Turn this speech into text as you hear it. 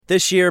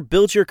This year,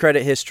 build your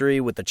credit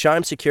history with the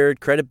Chime Secured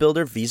Credit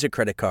Builder Visa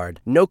Credit Card.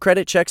 No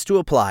credit checks to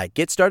apply.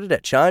 Get started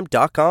at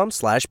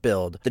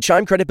chime.com/build. The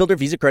Chime Credit Builder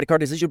Visa Credit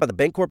Card is issued by the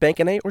Bancorp Bank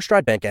N.A. or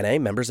Stride Bank N.A.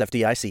 members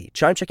FDIC.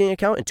 Chime checking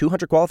account and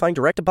 200 qualifying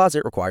direct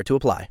deposit required to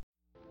apply.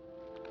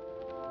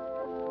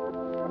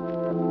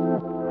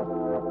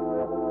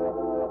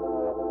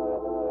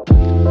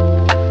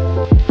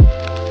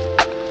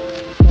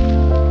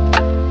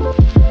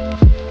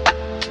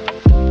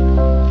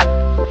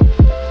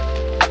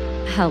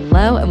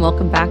 Hello and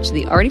welcome back to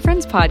the Already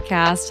Friends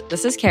podcast.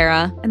 This is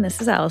Kara. And this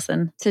is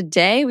Allison.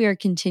 Today we are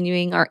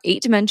continuing our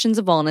 8 Dimensions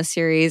of Wellness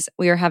series.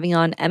 We are having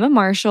on Emma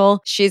Marschall.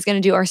 She's going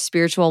to do our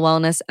spiritual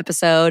wellness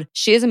episode.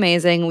 She is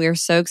amazing. We are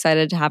so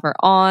excited to have her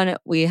on.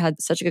 We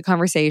had such a good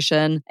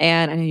conversation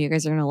and I know you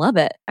guys are going to love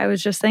it. I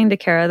was just saying to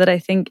Kara that I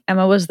think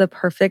Emma was the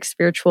perfect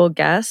spiritual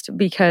guest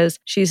because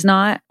she's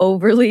not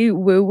overly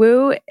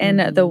woo-woo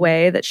in the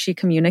way that she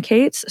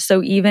communicates.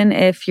 So even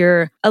if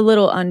you're a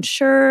little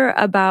unsure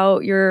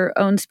about your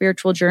own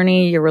spiritual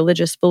journey, your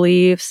religious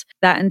beliefs,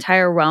 that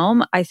entire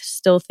realm, I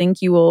still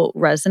think you will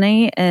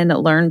resonate and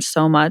learn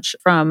so much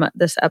from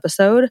this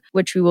episode,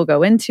 which we will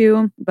go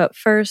into. But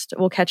first,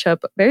 we'll catch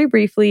up very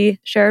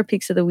briefly, share our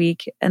peaks of the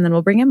week, and then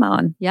we'll bring him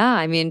on. Yeah,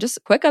 I mean,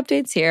 just quick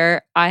updates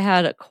here. I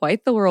had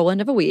quite the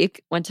whirlwind of a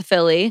week. Went to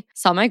Philly,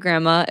 saw my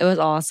grandma. It was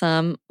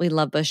awesome. We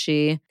love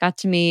Bushy. Got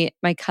to meet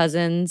my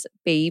cousin's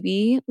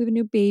baby. We have a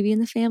new baby in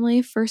the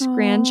family, first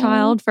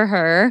grandchild for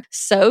her.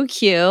 So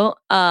cute. So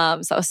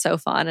that was so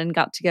fun and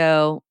got to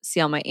go see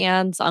all my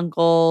aunts,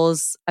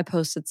 uncles. I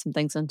posted some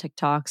things on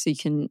TikTok, so you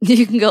can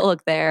go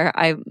look there.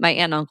 My aunt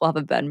and uncle have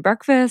a bed and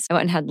breakfast. I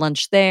went and had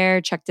lunch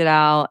there, checked it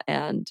out,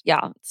 and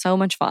yeah, so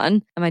much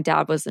fun. And my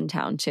dad was in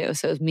town too,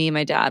 so it was me,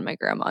 my dad, my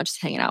grandma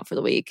just hanging out for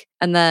the week.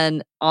 And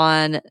then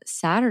on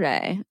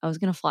Saturday, I was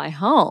going to fly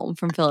home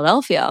from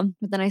Philadelphia,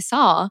 but then I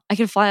saw I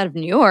could fly out of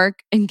New York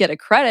and get a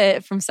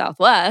credit from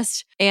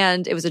Southwest,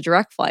 and it was a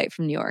direct flight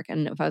from New York.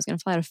 And if I was going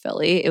to fly to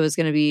Philly, it was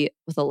going to be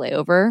with a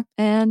layover.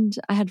 And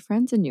I had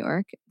friends in New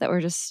York that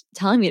were just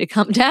telling me to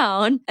come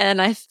down,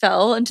 and I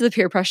fell into the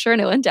peer pressure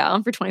and it went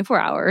down for 24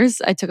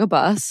 hours. I took a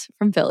bus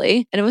from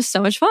Philly and it was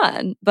so much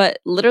fun. But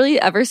literally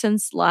ever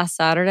since last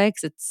Saturday,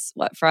 because it's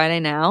Friday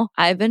now,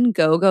 I've been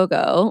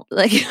go,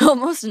 like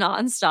almost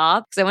nonstop.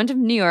 Because I went to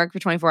New York for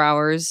 24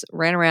 hours,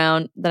 ran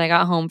around, then I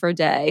got home for a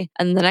day.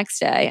 And the next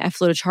day I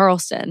flew to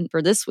Charleston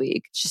for this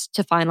week just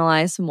to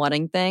finalize some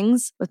wedding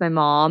things with my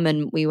mom.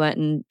 And we went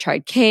and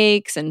tried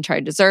cakes and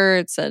tried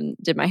desserts and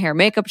did my hair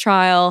makeup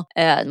trial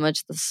and went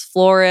to this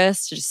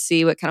florist to just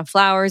see what kind of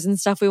flowers and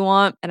stuff we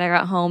want. And I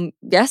got home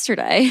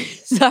yesterday.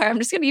 Sorry, I'm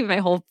just going to give you my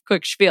whole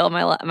quick spiel of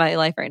my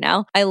life right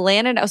now. I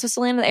was supposed to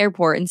land at the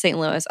airport in St.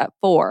 Louis at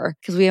 4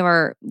 because we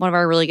have one of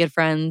our really good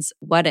friends'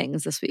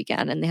 weddings this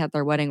weekend, and they had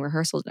their wedding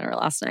rehearsal dinner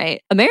last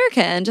night.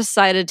 American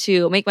decided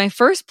to make my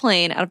first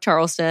plane out of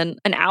Charleston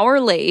an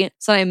hour late,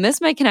 so I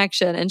missed my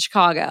connection in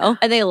Chicago,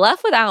 and they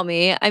left without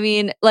me. I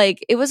mean,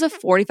 like, it was a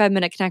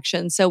 45-minute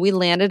connection, so we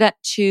landed at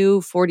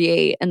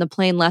 2:48 and the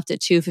plane left at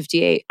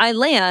 2:58. I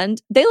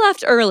land, they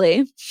left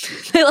early.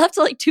 They left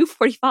at like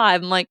 2:45.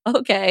 I'm like,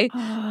 okay,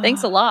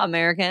 thanks a lot,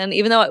 American.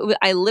 Even though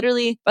I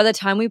literally, by the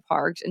time we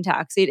parked and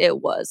taxied,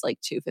 it was like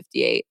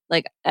 2:58.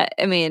 Like,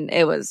 I mean,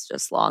 it was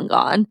just long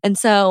gone. And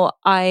so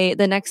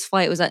the next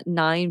flight was at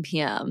 9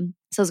 p.m.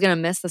 So I was going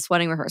to miss this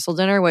wedding rehearsal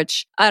dinner,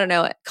 which I don't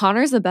know.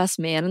 Connor's the best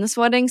man in this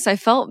wedding. So I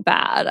felt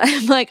bad.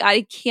 I'm like,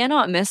 I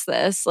cannot miss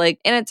this. Like,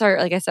 and it's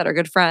like I said, our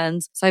good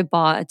friends. So I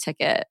bought a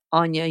ticket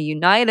on a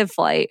United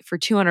flight for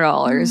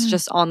 $200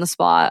 just on the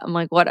spot. I'm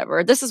like,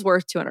 whatever, this is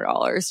worth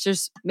 $200.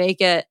 Just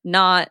make it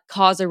not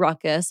cause a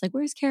ruckus. Like,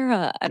 where's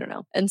Kara? I don't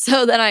know. And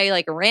so then I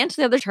like ran to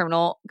the other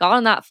terminal, got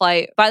on that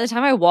flight. By the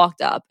time I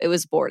walked up, it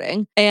was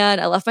boarding, and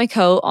I left my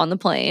coat on the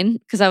plane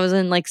because I was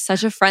in like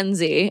such a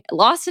frenzy.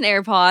 Lost an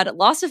AirPod,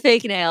 lost a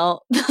fake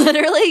nail.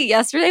 Literally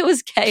yesterday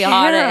was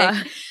chaotic.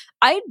 Kara.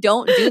 I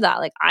don't do that.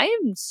 Like, I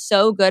am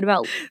so good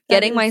about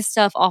getting my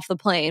stuff off the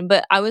plane,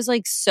 but I was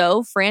like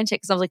so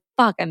frantic because I was like,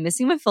 fuck, I'm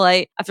missing my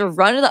flight. I have to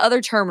run to the other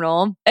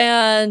terminal,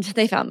 and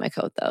they found my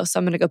coat though. So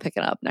I'm going to go pick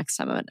it up next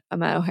time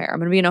I'm at O'Hare. I'm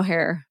going to be in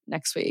O'Hare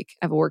next week.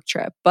 I have a work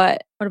trip,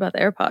 but what about the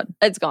AirPod?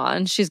 It's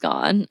gone. She's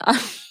gone.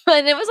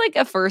 And it was like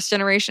a first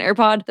generation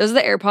AirPod. Those are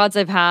the AirPods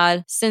I've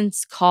had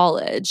since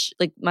college.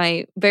 Like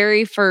my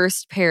very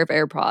first pair of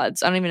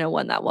AirPods. I don't even know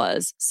when that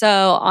was.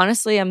 So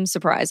honestly, I'm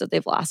surprised that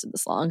they've lasted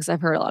this long because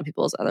I've heard a lot of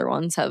people's other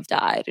ones have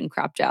died and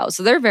crapped out.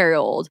 So they're very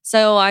old.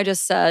 So I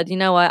just said, you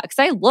know what? Because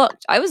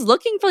I was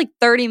looking for like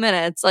 30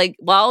 minutes. Like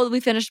while we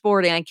finished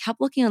boarding, I kept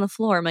looking on the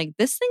floor. I'm like,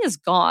 this thing is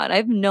gone. I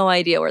have no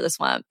idea where this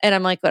went. And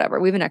I'm like, whatever.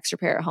 We have an extra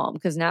pair at home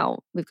because now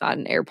we've got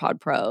an AirPod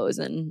Pros,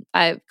 and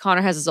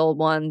Connor has his old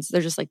ones.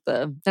 They're just like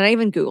and I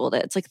even Googled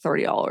it. It's like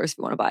 $30 if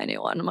you want to buy a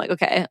new one. I'm like,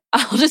 okay,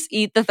 I'll just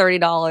eat the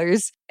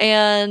 $30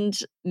 and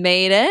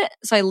made it.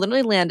 So I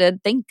literally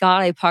landed. Thank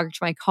God I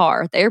parked my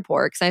car at the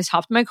airport because I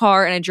hopped in my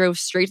car and I drove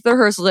straight to the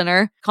rehearsal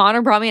dinner.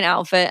 Connor brought me an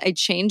outfit. I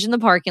changed in the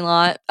parking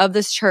lot of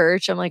this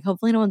church. I'm like,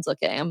 hopefully no one's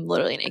looking. I'm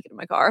literally naked in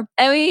my car.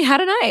 And we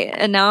had a night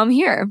and now I'm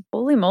here.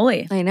 Holy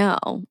moly. I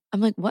know. I'm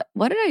like, what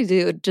did I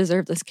do to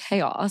deserve this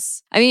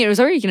chaos? I mean, it was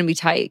already going to be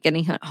tight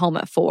getting home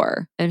at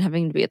 4 and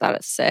having to be at that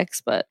at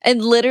 6.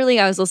 And literally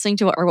I was listening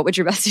to our What Would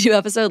Your Bestie Do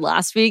episode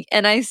last week.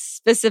 And I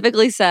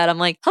specifically said, I'm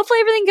like, hopefully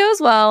everything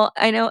goes well.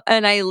 I know.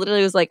 And I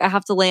literally was like, I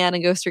have to land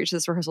and go straight to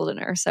this rehearsal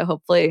dinner. So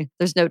hopefully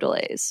there's no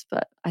delays.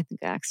 But I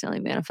think I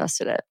accidentally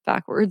manifested it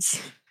backwards.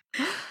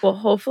 Well,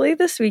 hopefully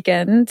this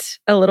weekend,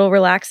 a little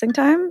relaxing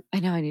time. I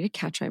know I need to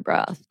catch my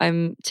breath.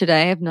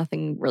 Today I have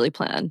nothing really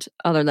planned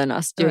other than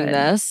us doing Good.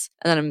 this.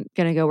 And then I'm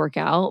going to go work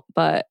out,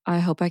 but I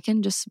hope I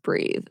can just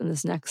breathe in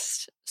this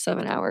next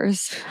 7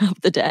 hours of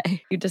the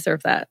day. You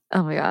deserve that.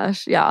 Oh my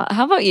gosh. Yeah.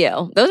 How about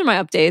you? Those are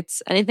my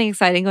updates. Anything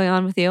exciting going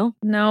on with you?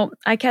 No,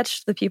 I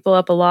catched the people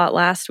up a lot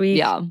last week.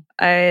 Yeah.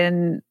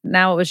 And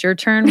now it was your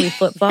turn. We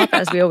flip-flop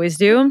as we always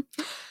do.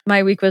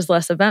 My week was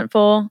less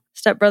eventful.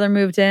 Stepbrother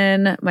moved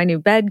in. My new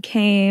bed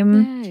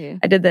came. Yay.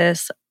 I did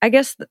this. I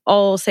guess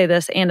I'll say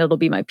this and it'll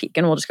be my peak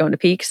and we'll just go into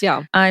peaks.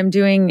 Yeah. I'm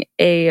doing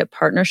a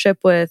partnership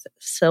with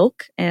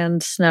Silk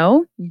and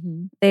Snow.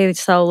 Mm-hmm. They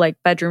sell like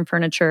bedroom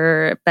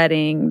furniture,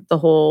 bedding, the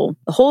whole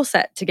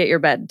set to get your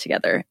bed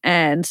together.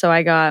 And so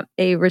I got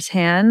a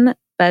rattan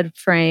bed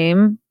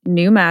frame,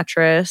 new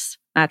mattress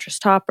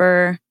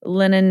topper,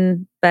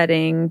 linen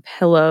bedding,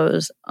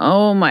 pillows.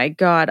 Oh my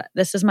God.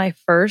 This is my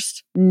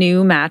first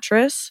new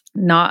mattress,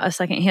 not a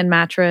secondhand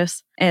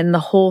mattress. And the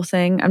whole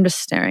thing, I'm just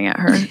staring at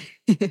her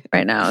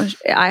right now.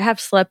 I have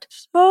slept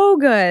so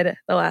good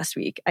the last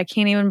week. I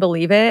can't even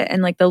believe it.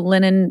 And like the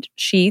linen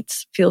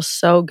sheets feel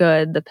so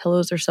good. The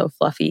pillows are so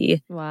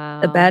fluffy.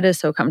 Wow. The bed is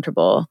so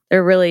comfortable.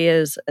 There really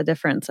is a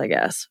difference, I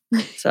guess.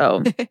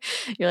 So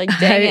you're like,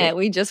 dang it.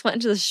 We just went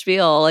into the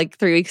spiel like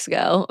 3 weeks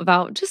ago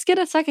about just get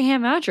a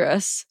secondhand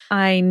mattress.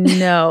 I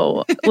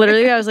know.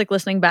 Literally, I was like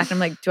listening back and I'm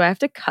like, do I have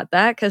to cut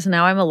that? Because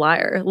now I'm a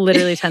liar.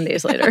 Literally 10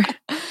 days later.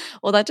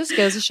 Well, that just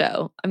goes to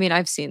show. I mean,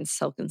 I've seen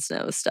Silk and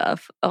Snow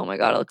stuff. Oh my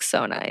God, it looks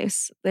so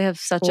nice. They have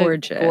such a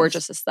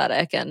gorgeous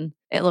aesthetic and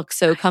it looks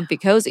so comfy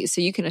cozy. So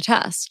you can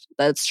attest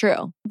that it's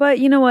true. But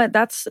you know what?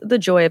 That's the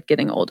joy of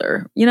getting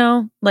older. You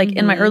know, like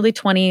in my early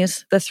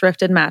 20s, the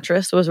thrifted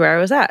mattress was where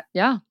I was at.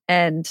 Yeah.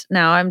 And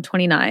now I'm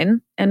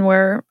 29 and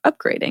we're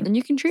upgrading. And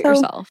you can treat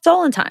yourself. It's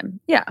all in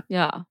time. Yeah.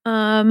 Yeah.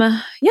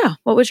 Yeah.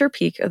 What was your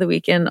peak of the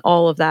week in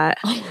all of that?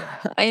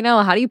 I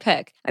know. How do you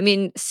pick? I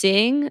mean,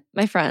 seeing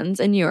my friends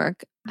in New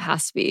York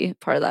has to be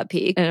part of that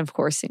peak. And of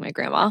course, seeing my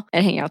grandma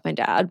and hanging out with my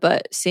dad.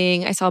 But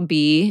I saw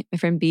my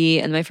friend B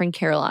and my friend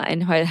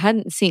Caroline, who I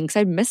hadn't seen because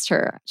I'd missed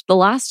her. The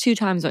last 2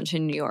 times I went to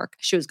New York,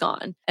 she was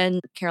gone. And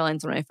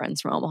Caroline's one of my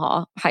friends from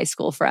Omaha, high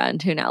school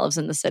friend who now lives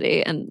in the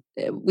city. And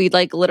we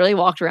like literally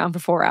walked around for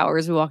 4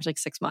 hours. We walked like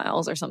 6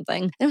 miles or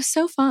something. It was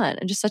so fun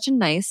and just such a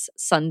nice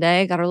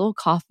Sunday. Got our little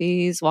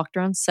coffees, walked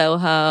around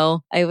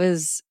Soho. I'm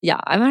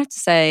gonna have to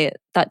say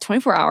that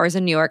 24 hours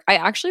in New York, I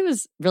actually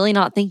was really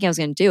not thinking I was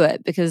going to do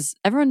it because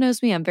everyone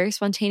knows me. I'm very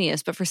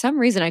spontaneous, but for some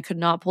reason I could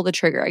not pull the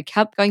trigger. I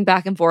kept going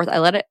back and forth. I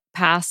let it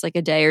pass like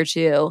a day or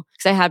two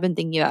because I had been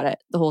thinking about it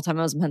the whole time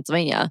I was in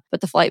Pennsylvania, but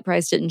the flight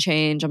price didn't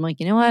change. I'm like,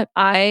 you know what?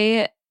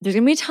 There's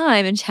going to be a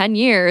time in 10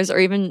 years or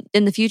even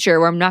in the future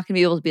where I'm not going to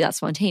be able to be that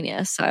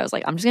spontaneous. So I was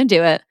like, I'm just going to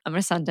do it. I'm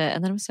going to send it.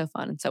 And then it was so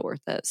fun and so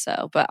worth it.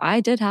 So, but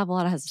I did have a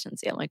lot of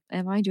hesitancy. I'm like,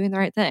 am I doing the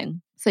right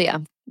thing? So yeah,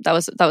 that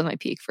was my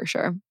peak for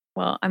sure.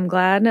 Well, I'm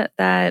glad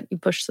that you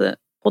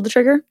pulled the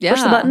trigger, Yeah.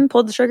 pushed the button,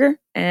 pulled the trigger,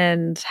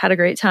 and had a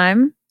great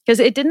time because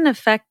it didn't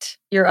affect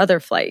your other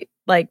flight.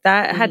 Like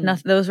that had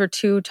nothing. Those were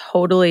 2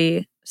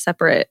 totally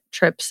separate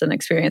trips and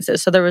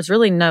experiences. So there was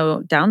really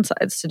no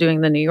downsides to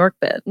doing the New York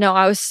bit. No,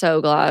 I was so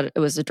glad it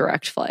was a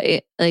direct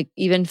flight. Like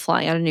even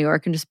flying out of New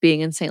York and just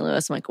being in St.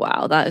 Louis, I'm like,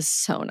 wow, that is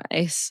so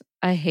nice.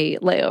 I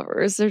hate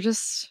layovers. They're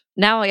just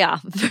now, yeah,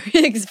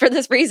 for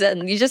this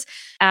reason, you just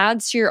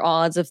adds to your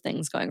odds of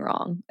things going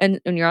wrong.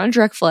 And when you're on a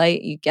direct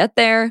flight, you get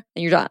there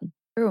and you're done.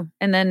 True.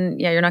 And then,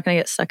 yeah, you're not going to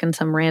get stuck in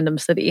some random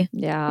city.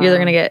 Yeah. You're either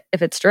going to get,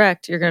 if it's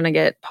direct, you're going to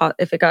get,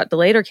 if it got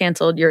delayed or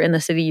canceled, you're in the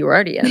city you were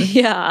already in.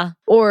 Yeah.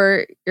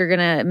 Or you're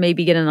going to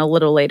maybe get in a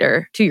little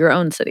later to your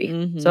own city.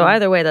 Mm-hmm. So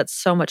either way, that's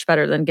so much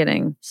better than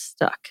getting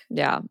stuck.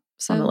 Yeah.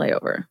 So on the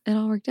layover. It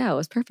all worked out. It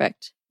was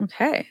perfect.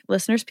 Okay.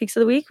 Listeners' Peaks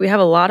of the Week. We have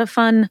a lot of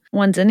fun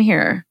ones in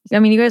here. I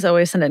mean, you guys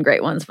always send in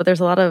great ones, but there's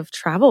a lot of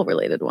travel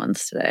related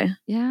ones today.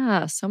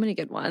 Yeah. So many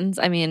good ones.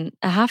 I mean,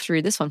 I have to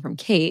read this one from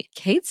Kate.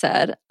 Kate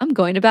said, I'm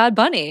going to Bad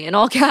Bunny in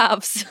all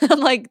caps. I'm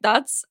like,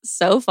 that's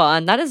so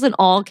fun. That is an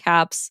all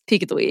caps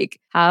peak of the week.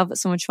 Have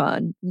so much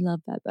fun. We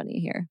love Bad Bunny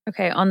here.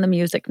 Okay. On the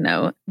music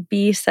note,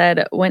 B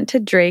said, went to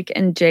Drake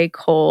and J.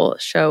 Cole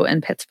show in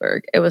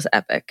Pittsburgh. It was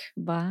epic.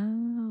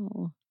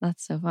 Wow.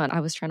 That's so fun.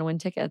 I was trying to win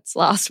tickets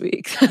last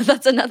week.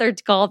 That's another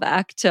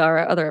callback to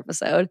our other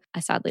episode. I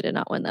sadly did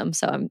not win them.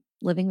 So I'm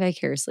living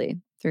vicariously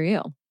through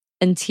you.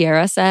 And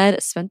Tiara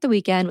said, spent the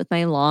weekend with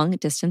my long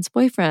distance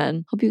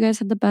boyfriend. Hope you guys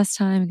had the best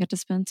time and got to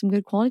spend some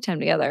good quality time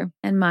together.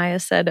 And Maya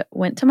said,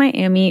 went to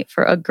Miami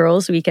for a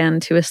girls'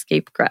 weekend to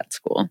escape grad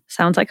school.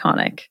 Sounds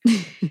iconic.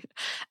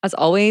 As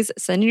always,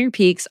 send in your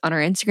peaks on our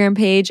Instagram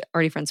page,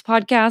 Already Friends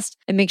Podcast,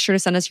 and make sure to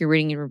send us your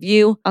rating and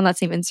review on that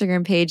same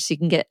Instagram page so you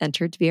can get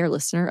entered to be our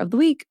listener of the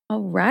week.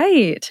 All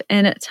right.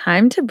 And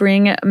time to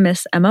bring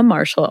Miss Emma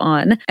Marschall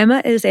on.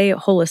 Emma is a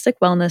holistic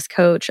wellness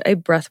coach, a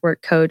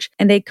breathwork coach,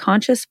 and a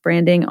conscious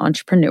branding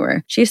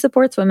entrepreneur. She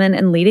supports women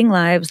in leading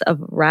lives of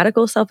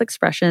radical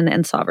self-expression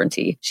and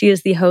sovereignty. She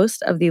is the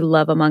host of the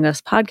Love Among Us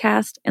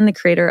podcast and the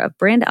creator of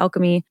Brand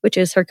Alchemy, which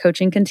is her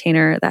coaching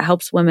container that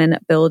helps women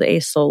build a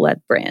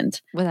soul-led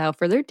brand. Without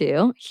further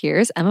ado,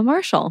 here's Emma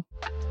Marschall.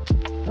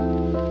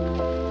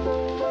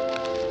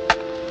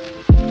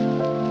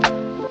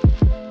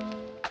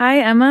 Hi,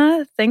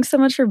 Emma. Thanks so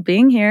much for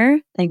being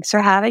here. Thanks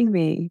for having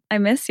me. I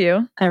miss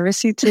you. I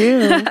miss you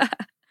too.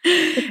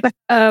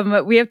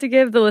 We have to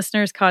give the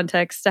listeners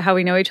context to how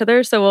we know each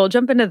other. So we'll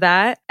jump into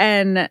that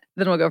and then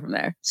we'll go from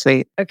there.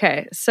 Sweet.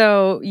 Okay.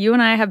 So you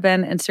and I have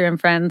been Instagram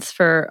friends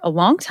for a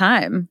long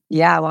time.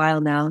 Yeah, a while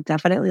now.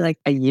 Definitely like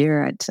a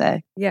year, I'd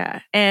say.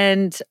 Yeah.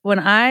 And when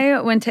I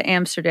went to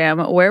Amsterdam,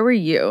 where were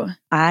you?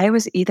 I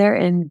was either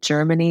in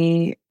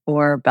Germany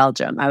or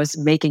Belgium. I was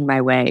making my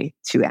way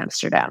to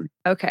Amsterdam.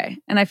 Okay.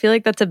 And I feel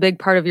like that's a big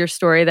part of your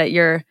story, that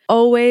you're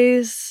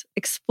always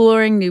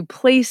exploring new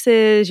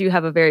places. You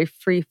have a very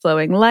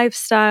free-flowing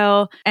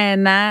lifestyle.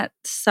 And that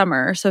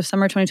summer, so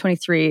summer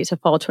 2023 to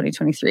fall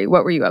 2023,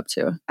 what were you up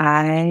to?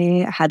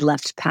 I had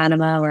left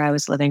Panama, where I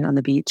was living on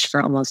the beach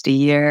for almost a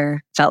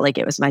year. Felt like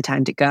it was my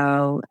time to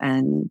go.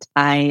 And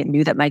I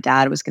knew that my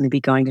dad was going to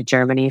be going to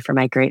Germany for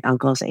my great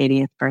uncle's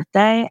 80th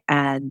birthday.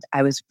 And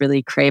I was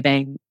really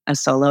craving a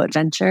solo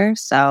adventure.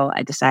 So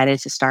I decided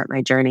to start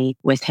my journey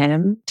with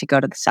him to go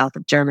to the south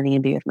of Germany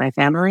and be with my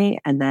family,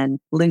 and then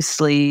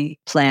loosely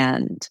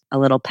planned a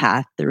little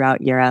path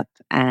throughout Europe,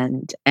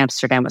 and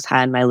Amsterdam was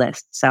high on my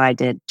list. So I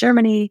did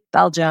Germany,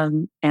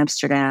 Belgium,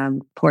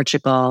 Amsterdam,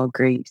 Portugal,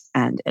 Greece,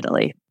 and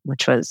Italy,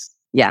 which was,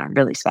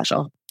 really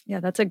special. Yeah,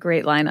 that's a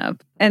great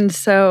lineup. And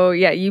so,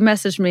 you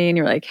messaged me and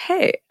you're like,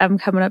 hey, I'm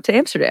coming up to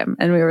Amsterdam.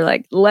 And we were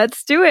like,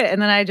 let's do it.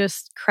 And then I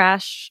just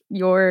crashed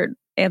your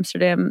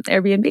Amsterdam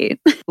Airbnb.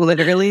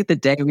 Literally the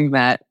day we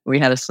met, we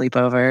had a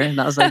sleepover, and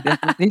that was like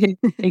the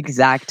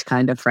exact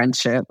kind of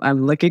friendship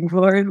I'm looking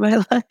for in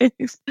my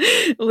life.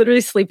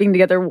 Literally sleeping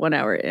together 1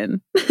 hour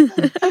in.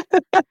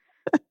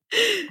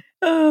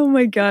 Oh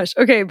my gosh.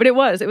 Okay, but it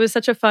was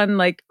such a fun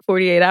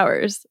 48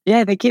 hours.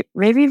 Yeah, they keep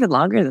maybe even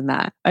longer than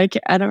that. I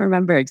don't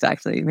remember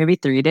exactly. Maybe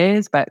 3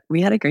 days, but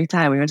we had a great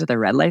time. We went to the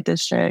red light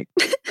district.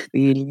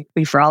 We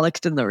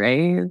frolicked in the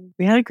rain.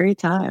 We had a great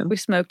time. We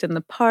smoked in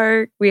the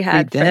park. We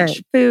had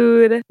French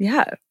food.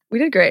 Yeah. We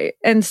did great.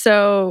 And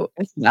so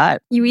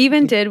we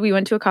went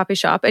to a coffee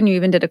shop and you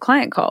even did a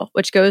client call,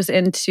 which goes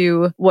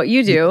into what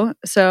you do.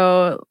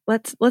 So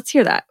let's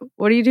hear that.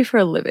 What do you do for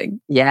a living?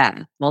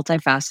 Yeah,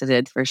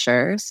 multifaceted for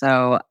sure.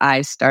 So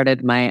I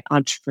started my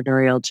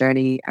entrepreneurial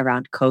journey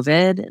around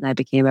COVID, and I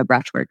became a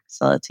breathwork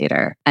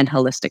facilitator and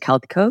holistic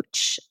health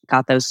coach,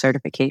 got those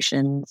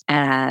certifications,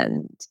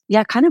 and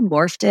kind of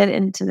morphed it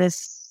into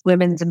this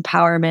women's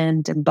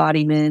empowerment,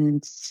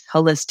 embodiment,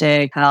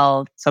 holistic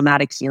health,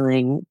 somatic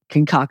healing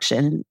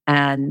concoction.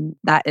 And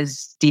that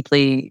is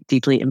deeply,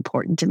 deeply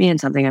important to me,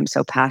 and something I'm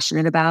so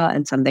passionate about,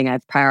 and something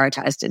I've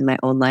prioritized in my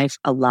own life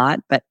a lot.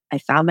 But I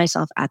found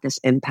myself at this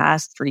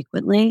impasse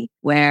frequently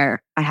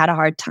where I had a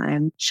hard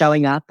time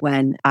showing up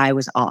when I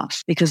was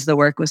off, because the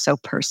work was so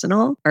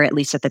personal, or at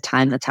least at the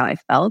time, that's how I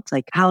felt.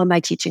 Like, how am I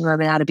teaching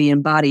women how to be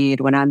embodied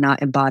when I'm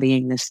not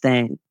embodying this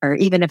thing? Or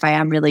even if I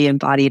am really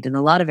embodied in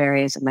a lot of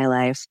areas of my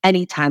life,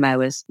 anytime I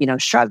was,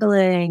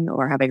 struggling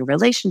or having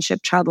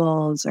relationship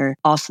troubles or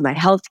off my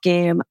health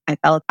game, I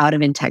felt out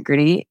of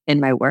integrity in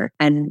my work.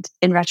 And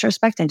in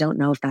retrospect, I don't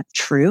know if that's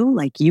true.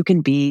 Like, you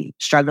can be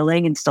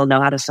struggling and still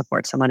know how to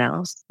support someone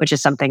else, which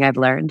is something I've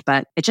learned,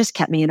 but it just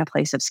kept me in a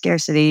place of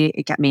scarcity.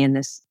 It kept me in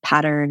this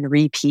pattern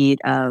repeat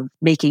of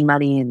making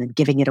money and then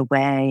giving it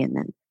away, and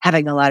then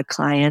having a lot of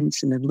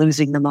clients and then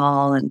losing them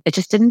all. And it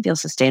just didn't feel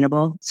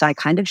sustainable. So I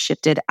kind of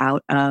shifted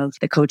out of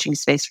the coaching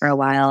space for a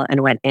while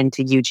and went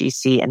into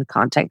UGC and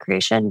content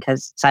creation,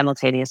 because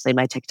simultaneously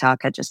my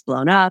TikTok had just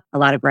blown up. A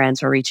lot of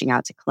brands were reaching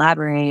out to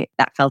collaborate.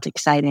 That felt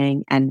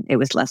exciting, and it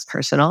was less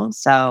personal.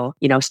 So,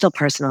 still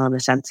personal in the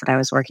sense that I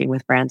was working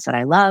with brands that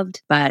I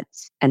loved,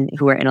 and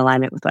who were in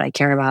alignment with what I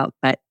care about,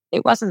 but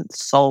it wasn't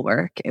soul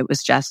work. It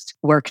was just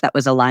work that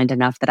was aligned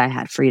enough that I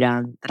had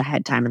freedom, that I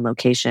had time and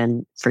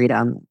location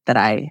freedom, that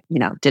I,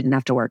 didn't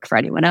have to work for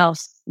anyone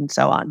else, and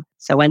so on.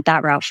 So went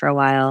that route for a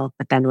while,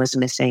 but then was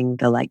missing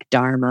the like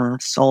Dharma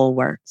soul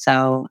work.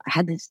 So I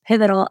had this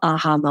pivotal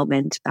aha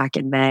moment back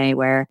in May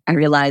where I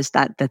realized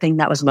that the thing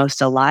that was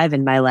most alive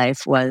in my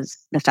life was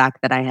the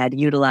fact that I had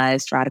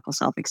utilized radical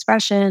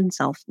self-expression,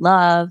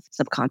 self-love,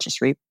 subconscious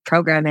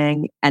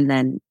reprogramming, and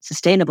then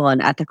sustainable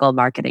and ethical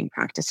marketing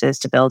practices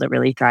to build a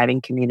really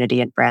thriving community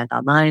and brand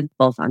online,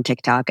 both on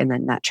TikTok, and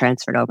then that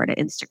transferred over to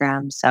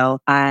Instagram. So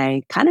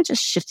I kind of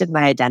just shifted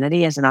my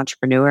identity as an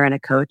entrepreneur and a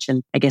coach.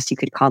 And I guess you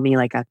could call me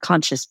like a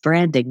conscious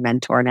branding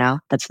mentor now.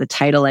 That's the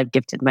title I've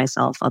gifted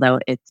myself, although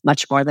it's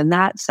much more than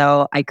that.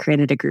 So I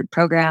created a group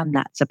program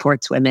that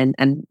supports women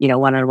and,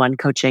 one-on-one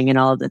coaching and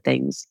all of the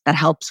things that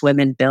helps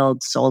women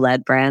build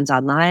soul-led brands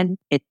online.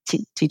 It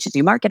teaches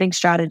you marketing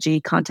strategy,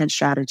 content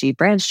strategy,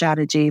 brand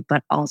strategy,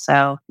 but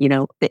also,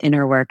 the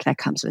inner work that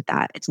comes with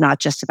that. It's not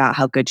just about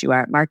how good you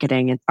are at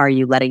marketing. And are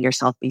you letting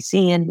yourself be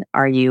seen?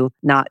 Are you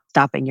not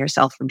stopping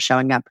yourself from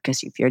showing up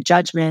because you fear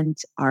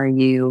judgment? Are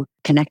you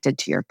connected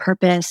to your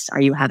purpose?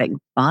 Are you having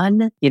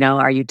fun?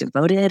 Are you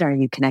devoted? Are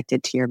you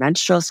connected to your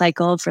menstrual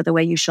cycle for the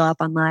way you show up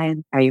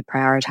online? Are you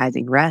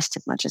prioritizing rest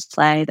as much as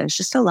play? There's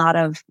just a lot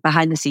of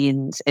behind the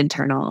scenes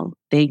internal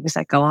things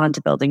that go on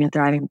to building a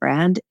thriving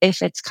brand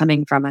if it's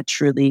coming from a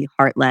truly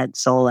heart-led,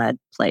 soul-led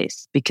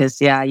place.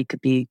 Because you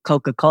could be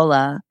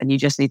Coca-Cola and you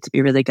just need to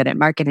be really good at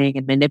marketing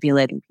and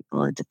manipulating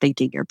people into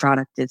thinking your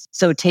product is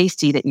so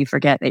tasty that you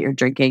forget that you're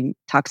drinking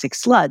toxic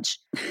sludge.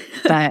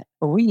 But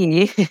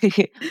we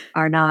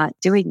are not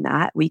doing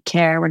that. We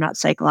care. We're not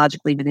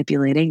psychologically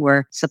manipulating.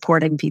 We're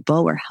supporting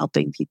people. We're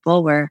helping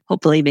people. We're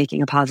hopefully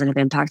making a positive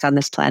impact on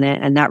this planet.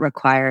 And that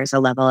requires a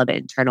level of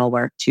internal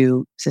work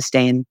to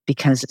sustain,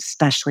 because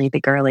especially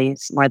the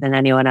girlies, more than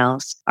anyone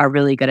else, are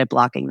really good at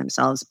blocking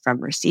themselves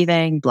from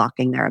receiving,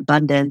 blocking their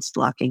abundance,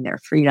 blocking their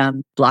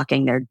freedom,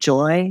 blocking their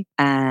joy.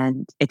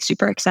 And it's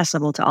super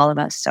accessible to all of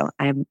us. So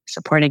I'm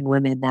supporting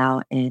women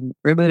now in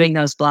removing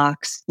those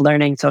blocks,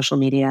 learning social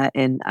media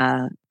in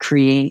a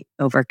create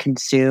over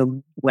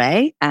consume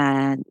way.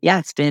 And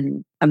it's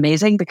been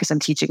amazing because I'm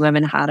teaching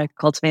women how to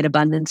cultivate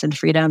abundance and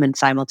freedom. And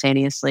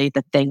simultaneously,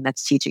 the thing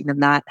that's teaching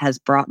them that has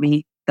brought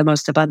me the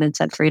most abundance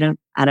and freedom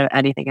out of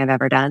anything I've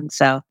ever done.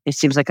 So it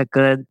seems like a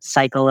good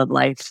cycle of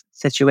life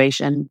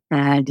situation.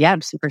 And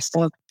I'm super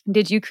stoked.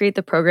 Did you create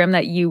the program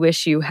that you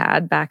wish you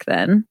had back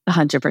then?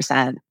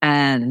 100%.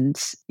 And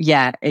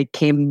it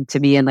came to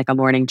me in like a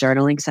morning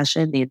journaling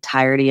session. The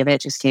entirety of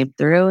it just came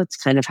through. It's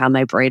kind of how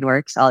my brain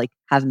works. I'll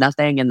have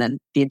nothing and then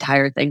the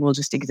entire thing will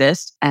just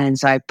exist. And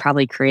so I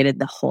probably created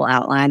the whole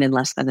outline in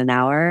less than an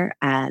hour.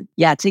 And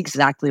it's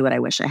exactly what I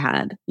wish I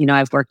had.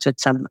 I've worked with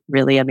some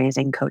really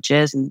amazing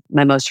coaches, and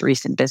my most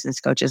recent business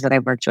coaches that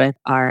I've worked with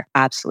are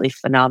absolutely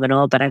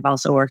phenomenal. But I've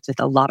also worked with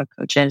a lot of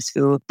coaches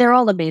who they're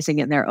all amazing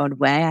in their own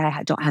way.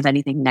 I don't have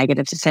anything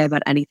negative to say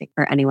about anything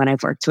or anyone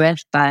I've worked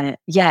with. But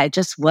it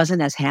just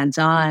wasn't as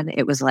hands-on.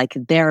 It was like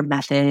their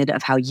method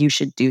of how you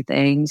should do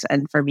things.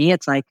 And for me,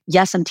 it's like,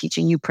 yes, I'm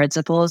teaching you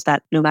principles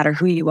that no matter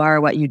who you are,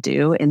 what you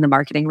do in the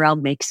marketing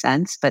realm makes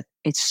sense, but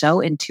it's so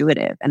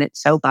intuitive and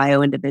it's so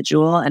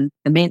bio-individual. And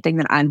the main thing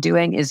that I'm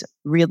doing is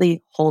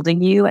really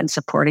holding you and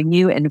supporting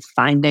you and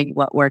finding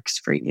what works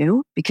for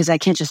you, because I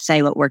can't just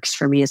say what works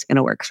for me is going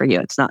to work for you.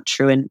 It's not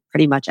true in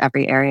pretty much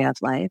every area of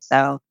life.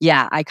 So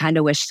I kind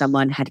of wish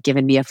someone had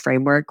given me a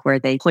framework where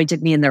they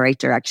pointed me in the right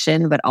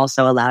direction, but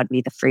also allowed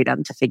me the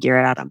freedom to figure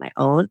it out on my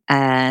own.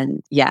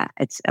 And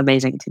it's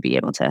amazing to be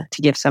able to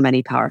give so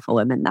many powerful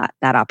women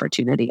that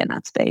opportunity in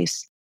that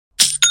space.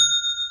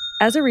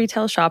 As a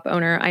retail shop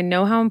owner, I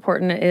know how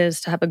important it is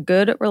to have a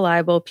good,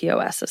 reliable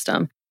POS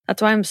system. That's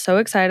why I'm so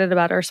excited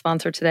about our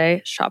sponsor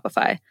today,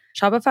 Shopify.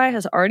 Shopify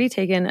has already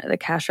taken the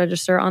cash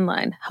register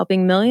online,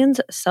 helping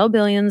millions sell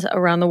billions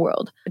around the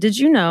world. But did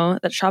you know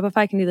that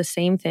Shopify can do the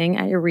same thing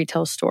at your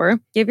retail store?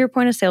 Give your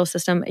point of sale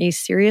system a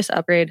serious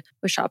upgrade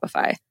with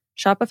Shopify.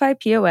 Shopify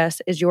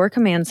POS is your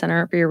command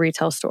center for your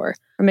retail store.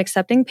 From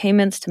accepting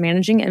payments to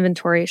managing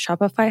inventory,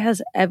 Shopify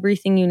has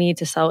everything you need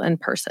to sell in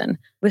person.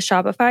 With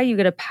Shopify, you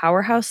get a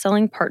powerhouse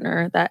selling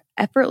partner that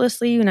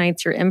effortlessly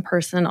unites your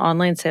in-person and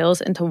online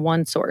sales into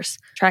one source.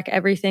 Track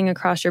everything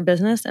across your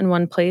business in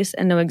one place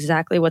and know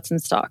exactly what's in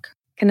stock.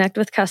 Connect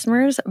with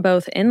customers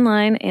both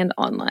inline and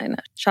online.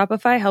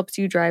 Shopify helps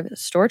you drive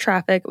store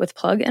traffic with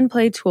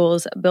plug-and-play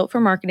tools built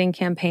for marketing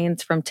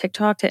campaigns from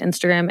TikTok to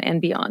Instagram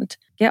and beyond.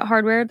 Get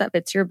hardware that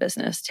fits your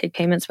business. Take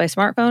payments by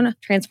smartphone,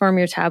 transform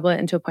your tablet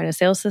into a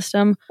point-of-sale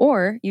system,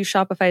 or use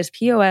Shopify's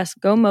POS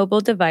Go mobile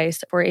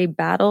device for a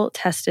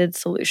battle-tested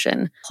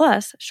solution.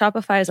 Plus,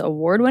 Shopify's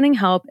award-winning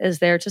help is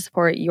there to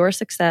support your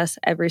success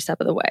every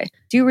step of the way.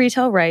 Do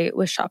retail right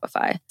with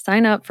Shopify.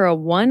 Sign up for a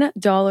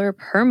 $1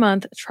 per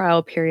month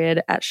trial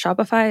period at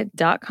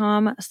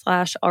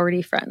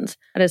shopify.com/alreadyfriends.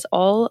 That is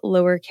all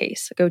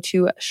lowercase. Go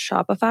to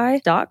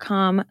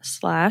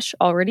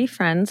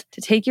shopify.com/alreadyfriends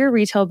to take your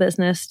retail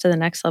business to the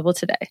next level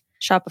today.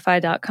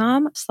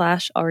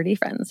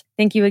 Shopify.com/alreadyfriends.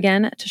 Thank you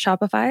again to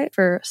Shopify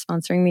for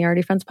sponsoring the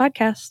Already Friends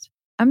podcast.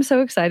 I'm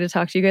so excited to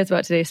talk to you guys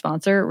about today's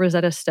sponsor,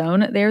 Rosetta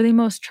Stone. They are the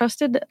most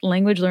trusted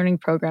language learning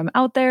program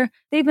out there.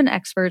 They've been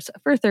experts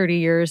for 30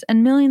 years,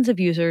 and millions of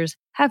users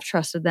have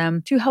trusted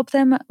them to help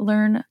them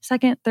learn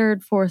second,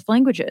 third, fourth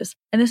languages.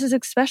 And this is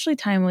especially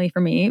timely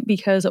for me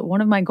because one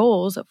of my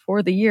goals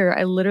for the year,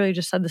 I literally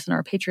just said this in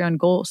our Patreon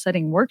goal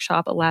setting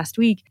workshop last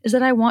week, is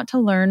that I want to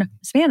learn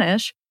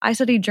Spanish. I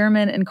studied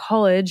German in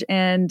college,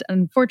 and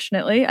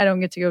unfortunately, I don't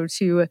get to go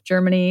to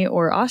Germany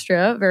or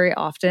Austria very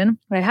often,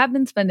 but I have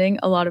been spending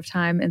a lot of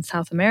time in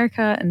South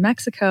America and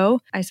Mexico.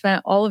 I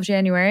spent all of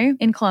January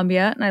in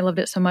Colombia, and I loved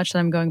it so much that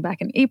I'm going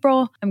back in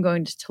April. I'm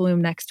going to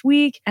Tulum next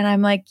week, and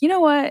I'm like, you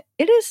know what?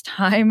 It is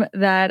time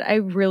that I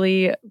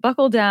really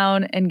buckle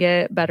down and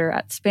get better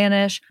at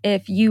Spanish.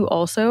 If you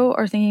also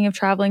are thinking of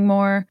traveling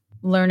more,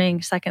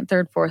 learning second,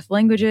 third, fourth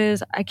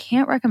languages, I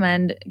can't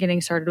recommend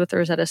getting started with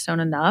Rosetta Stone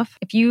enough.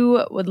 If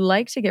you would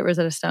like to get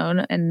Rosetta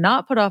Stone and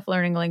not put off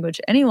learning a language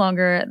any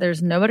longer,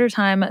 there's no better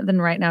time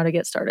than right now to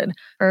get started.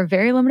 For a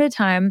very limited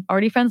time,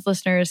 Already Friends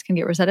listeners can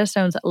get Rosetta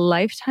Stone's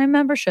lifetime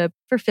membership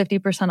for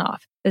 50%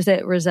 off.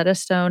 Visit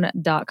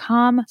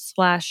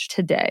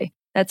rosettastone.com/today.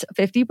 That's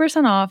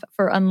 50% off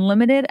for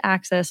unlimited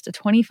access to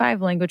 25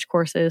 language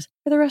courses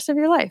for the rest of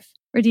your life.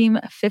 Redeem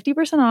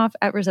 50% off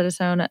at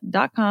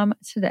rosettastone.com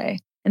today.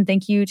 And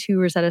thank you to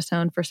Rosetta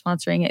Stone for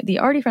sponsoring the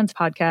Already Friends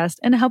podcast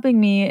and helping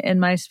me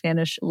in my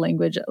Spanish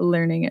language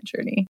learning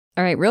journey.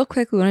 All right, real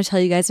quick, we want to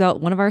tell you guys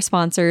about one of our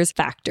sponsors,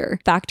 Factor.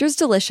 Factor's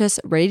delicious,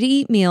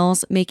 ready-to-eat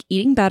meals make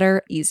eating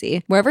better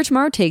easy. Wherever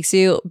tomorrow takes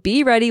you,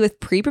 be ready with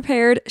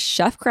pre-prepared,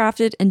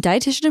 chef-crafted, and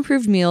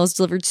dietitian-approved meals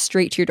delivered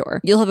straight to your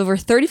door. You'll have over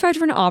 35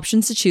 different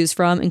options to choose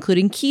from,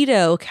 including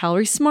keto,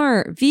 calorie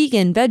smart,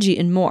 vegan, veggie,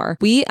 and more.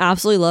 We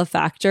absolutely love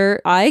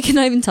Factor. I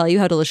cannot even tell you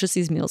how delicious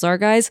these meals are,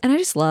 guys. And I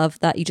just love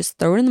that you just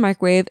throw it in the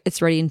microwave.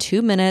 It's ready in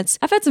 2 minutes.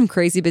 I've had some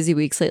crazy busy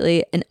weeks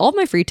lately, and all of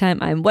my free time,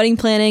 I'm wedding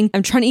planning.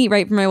 I'm trying to eat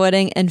right for my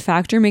wedding, and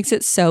Factor makes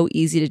it so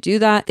easy to do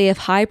that. They have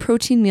high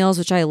protein meals,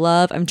 which I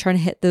love. I'm trying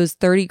to hit those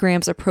 30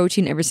 grams of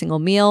protein every single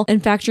meal,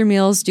 and Factor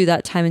meals do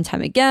that time and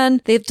time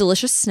again. They have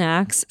delicious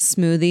snacks,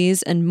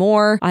 smoothies, and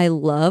more. I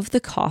love the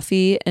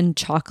coffee and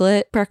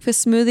chocolate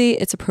breakfast smoothie.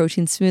 It's a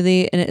protein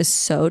smoothie, and it is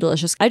so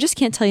delicious. I just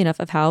can't tell you enough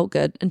of how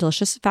good and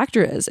delicious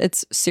Factor is.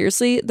 It's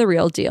seriously the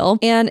real deal.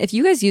 And if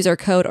you guys use our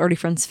code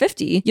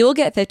ALREADYFRIENDS50, you'll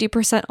get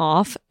 50%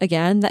 off.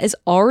 Again, that is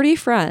Already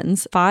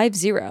Friends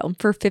 50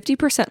 for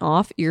 50%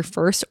 off your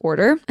first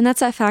order. And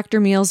that's at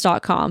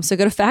factormeals.com. So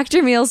go to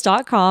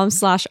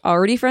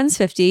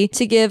factormeals.com/alreadyfriends50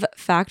 to give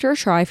Factor a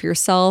try for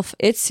yourself.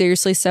 It's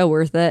seriously so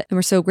worth it. And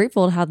we're so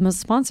grateful to have them as a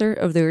sponsor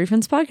of the Already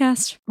Friends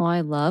podcast. Well, I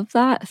love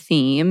that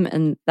theme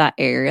and that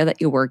area that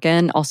you work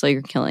in. Also,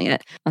 you're killing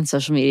it on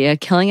social media,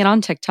 killing it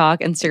on TikTok,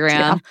 Instagram.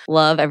 Yeah.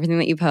 Love everything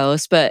that you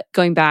post. But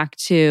going back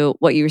to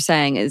what you were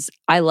saying is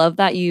I love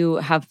that you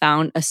have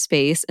found a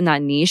space in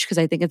that niche because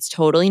I think it's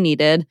totally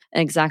needed.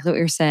 And exactly what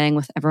you're saying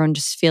with everyone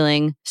just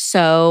feeling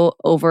so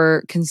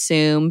over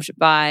consumed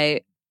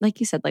by,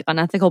 like you said, like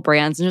unethical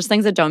brands and just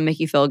things that don't make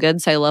you feel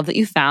good. So I love that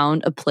you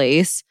found a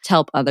place to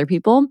help other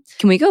people.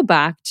 Can we go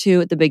back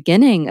to the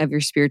beginning of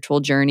your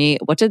spiritual journey?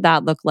 What did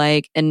that look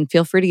like? And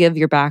feel free to give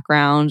your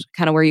background,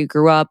 kind of where you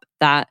grew up,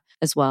 that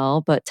as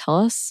well. But tell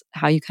us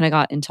how you kind of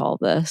got into all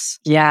this.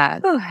 Yeah.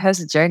 Oh, it was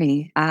a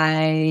journey.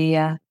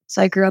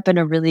 So I grew up in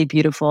a really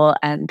beautiful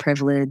and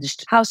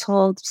privileged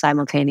household.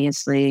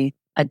 Simultaneously,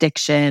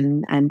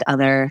 addiction and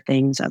other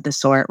things of the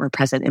sort were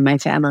present in my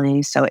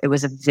family. So it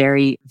was a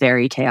very,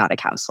 very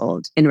chaotic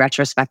household. In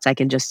retrospect, I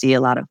can just see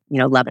a lot of,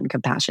 love and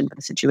compassion for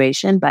the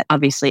situation. But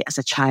obviously as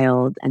a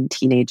child and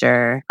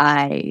teenager,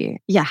 I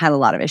had a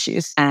lot of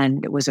issues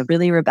and was a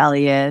really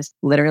rebellious,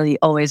 literally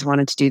always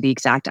wanted to do the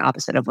exact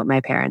opposite of what my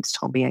parents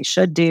told me I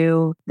should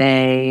do.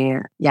 They,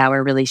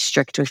 were really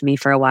strict with me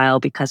for a while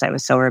because I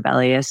was so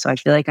rebellious. So I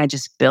feel like I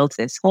just built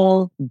this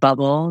whole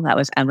bubble that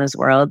was Emma's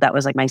world. That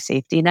was like my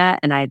safety net.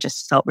 And I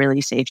just felt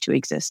really safe to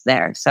exist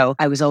there. So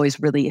I was always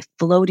really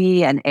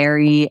floaty and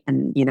airy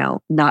and,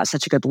 not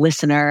such a good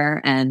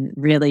listener and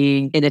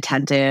really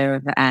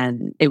inattentive.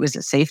 And it was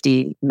a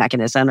safety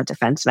mechanism, a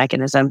defense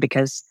mechanism,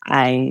 because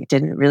I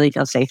didn't really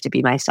feel safe to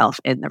be myself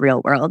in the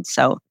real world.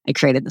 So I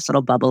created this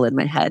little bubble in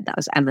my head that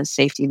was Emma's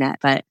safety net.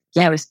 But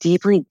I was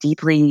deeply,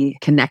 deeply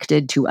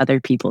connected to other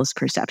people's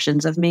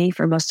perceptions of me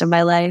for most of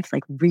my life,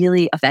 like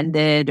really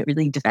offended,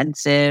 really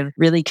defensive,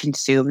 really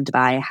consumed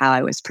by how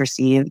I was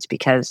perceived.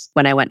 Because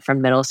when I went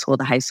from middle school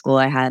to high school,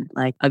 I had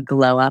like a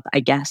glow up, I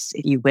guess,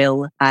 if you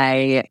will.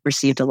 I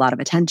received a lot of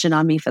attention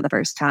on me for the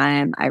first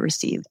time. I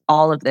received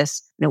all of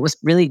this. And it was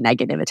really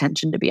negative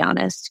attention, to be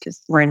honest,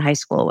 because we're in high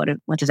school.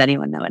 What does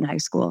anyone know in high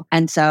school?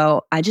 And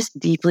so I just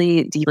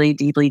deeply, deeply,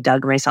 deeply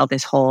dug myself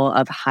this hole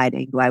of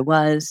hiding who I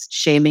was,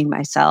 shaming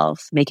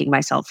myself, making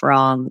myself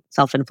wrong,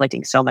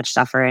 self-inflicting so much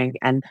suffering,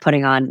 and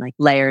putting on like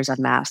layers of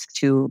masks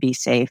to be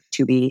safe,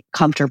 to be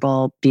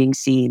comfortable, being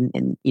seen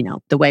in,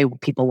 the way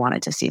people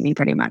wanted to see me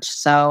pretty much.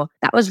 So So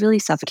that was really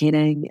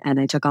suffocating. And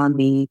I took on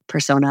the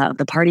persona of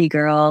the party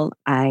girl.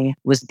 I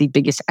was the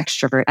biggest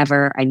extrovert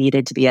ever. I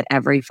needed to be at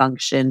every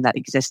function that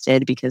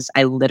existed because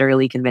I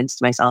literally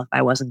convinced myself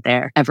I wasn't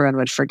there, everyone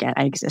would forget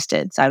I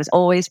existed. So I was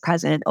always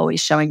present,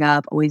 always showing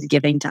up, always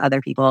giving to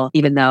other people,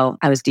 even though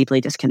I was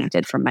deeply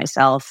disconnected from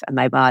myself and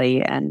my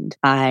body. And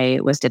I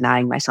was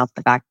denying myself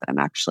the fact that I'm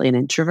actually an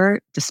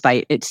introvert,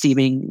 despite it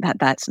seeming that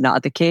that's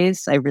not the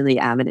case. I really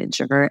am an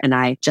introvert, and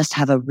I just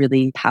have a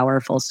really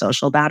powerful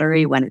social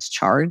battery when it's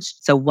charged.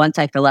 So once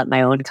I fill up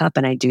my own cup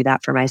and I do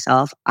that for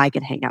myself, I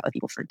can hang out with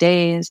people for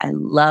days. I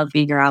love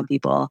being around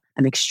people.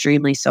 I'm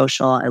extremely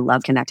social. I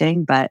love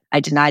connecting, but I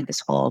denied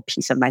this whole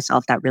piece of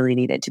myself that really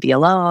needed to be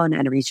alone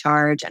and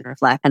recharge and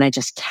reflect. And I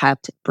just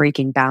kept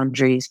breaking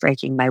boundaries,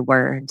 breaking my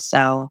word.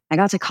 So I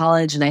got to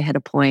college and I hit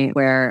a point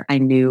where I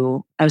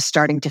knew I was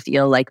starting to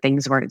feel like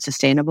things weren't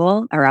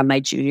sustainable. Around my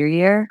junior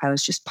year, I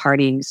was just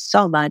partying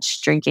so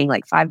much, drinking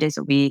like 5 days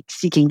a week,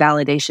 seeking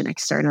validation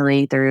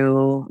externally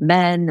through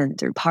men and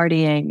through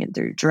partying and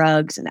through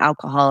drugs and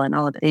alcohol and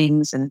all of the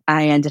things. And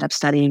I ended up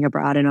studying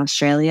abroad in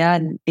Australia.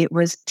 And it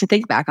was, to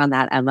think back on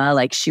that, Emma,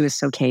 like she was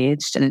so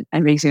caged, and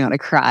it makes me want to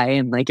cry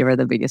and like give her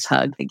the biggest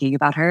hug thinking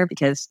about her,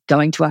 because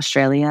going to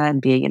Australia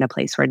and being in a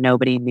place where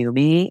nobody knew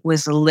me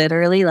was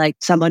literally like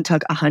someone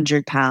took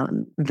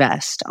 100-pound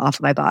vest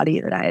off my body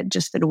that I had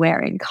just been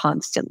wearing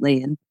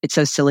constantly. And it's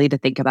so silly to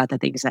think about the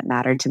things that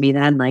mattered to me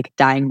then, like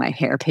dyeing my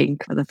hair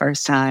pink for the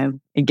first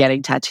time and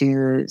getting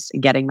tattoos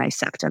and getting my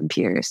septum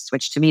pierced,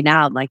 which to me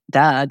now, I'm like,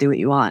 duh, do what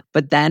you want.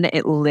 But then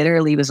it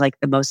literally was like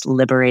the most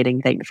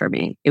liberating thing for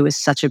me. It was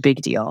such a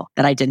big deal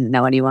that I didn't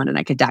know anyone and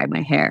I could dye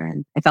my hair.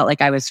 And I felt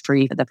like I was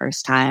free for the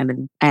first time.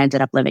 And I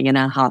ended up living in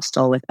a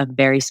hostel with a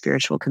very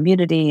spiritual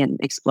community and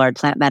explored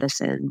plant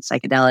medicine,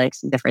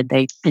 psychedelics, and different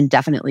things. And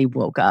definitely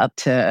woke up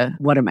to,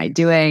 what am I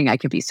doing? I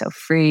could be so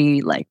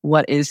free. Like,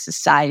 what is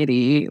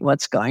society?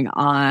 What's going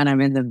on?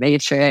 I'm in the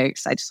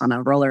matrix. I just want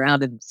to roll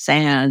around in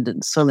sand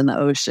and swim in the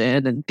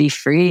ocean and be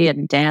free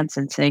and dance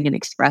and sing and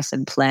express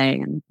and play.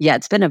 And yeah,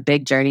 it's been a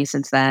big journey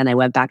since then. I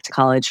went back to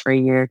college for a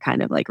year,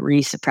 kind of like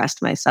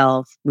re-suppressed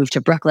myself, moved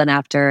to Brooklyn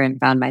after, and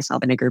found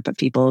myself in a group of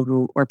people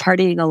who were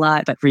partying a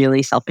lot, but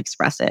really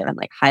self-expressive and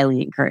like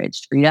highly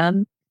encouraged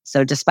freedom.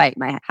 So despite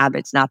my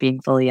habits not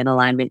being fully in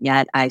alignment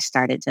yet, I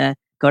started to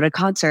go to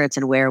concerts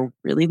and wear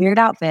really weird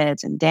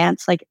outfits and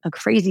dance like a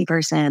crazy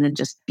person and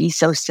just be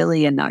so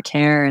silly and not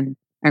care. And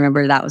I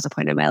remember that was a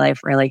point in my life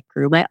where I like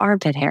grew my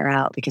armpit hair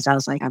out because I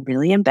was like, I'm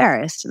really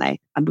embarrassed. And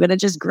I'm going to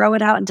just grow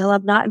it out until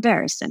I'm not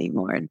embarrassed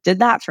anymore. And did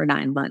that for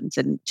 9 months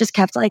and just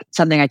kept like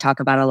something I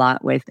talk about a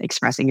lot with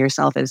expressing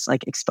yourself is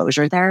like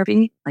exposure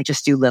therapy. Like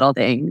just do little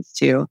things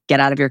to get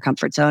out of your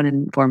comfort zone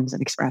and forms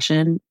of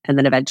expression. And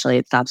then eventually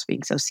it stops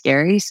being so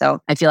scary.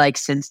 So I feel like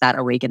since that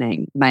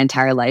awakening, my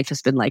entire life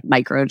has been like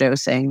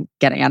microdosing,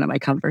 getting out of my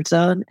comfort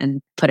zone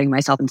and putting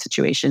myself in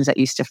situations that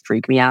used to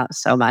freak me out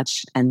so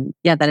much. And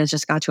yeah, then it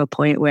just got to a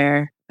point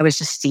where I was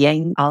just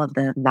seeing all of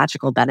the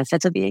magical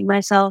benefits of being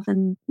myself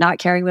and not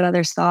caring what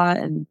others thought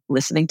and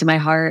listening to my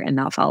heart and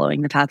not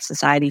following the path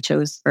society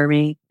chose for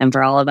me and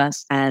for all of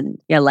us. And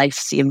yeah, life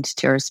seemed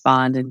to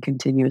respond and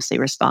continuously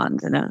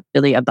respond in a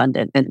really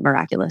abundant and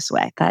miraculous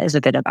way. That is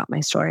a bit about my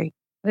story.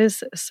 It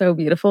is so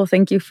beautiful.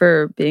 Thank you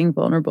for being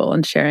vulnerable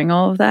and sharing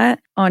all of that.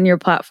 On your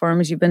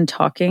platforms, you've been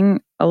talking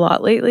a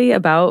lot lately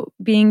about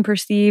being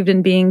perceived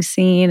and being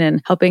seen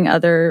and helping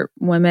other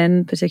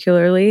women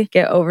particularly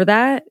get over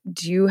that.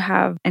 Do you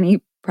have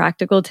any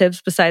practical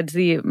tips besides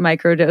the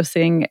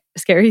microdosing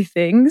scary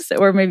things?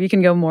 Or maybe you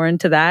can go more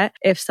into that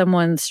if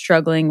someone's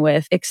struggling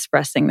with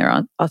expressing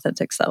their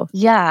authentic self.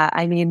 Yeah,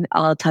 I mean,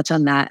 I'll touch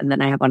on that. And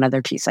then I have one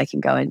other piece I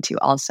can go into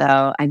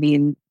also. I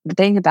mean, the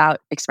thing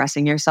about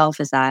expressing yourself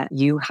is that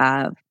you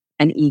have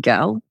an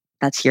ego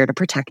that's here to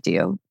protect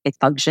you. Its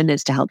function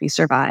is to help you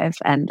survive.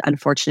 And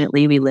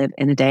unfortunately, we live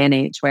in a day and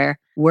age where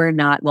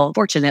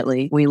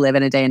fortunately, we live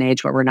in a day and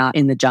age where we're not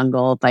in the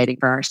jungle fighting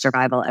for our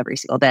survival every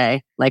single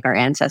day like our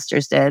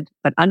ancestors did.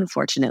 But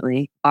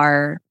unfortunately,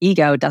 our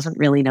ego doesn't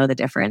really know the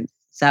difference.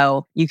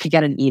 So you could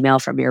get an email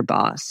from your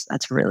boss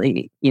that's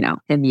really,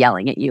 him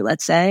yelling at you,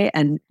 let's say,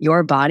 and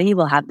your body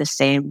will have the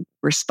same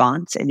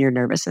response in your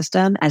nervous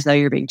system as though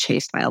you're being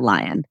chased by a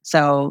lion.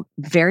 So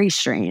very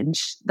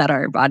strange that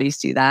our bodies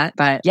do that.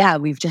 But yeah,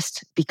 we've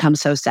just become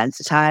so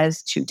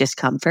sensitized to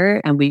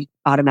discomfort and we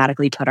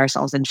automatically put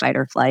ourselves in fight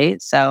or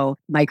flight. So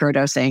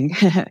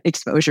microdosing,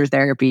 exposure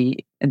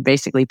therapy, and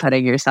basically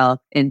putting yourself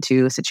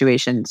into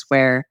situations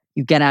where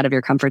you get out of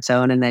your comfort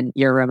zone and then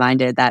you're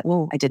reminded that,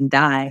 whoa, I didn't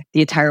die.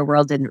 The entire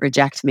world didn't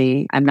reject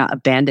me. I'm not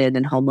abandoned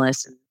and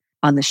homeless and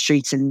on the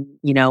streets and,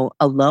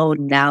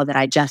 alone now that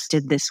I just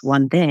did this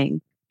one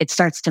thing. It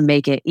starts to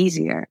make it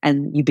easier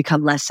and you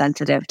become less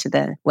sensitive to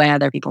the way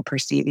other people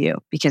perceive you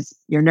because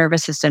your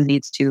nervous system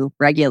needs to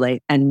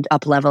regulate and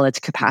up-level its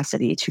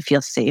capacity to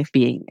feel safe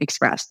being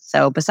expressed.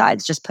 So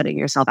besides just putting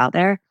yourself out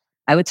there,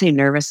 I would say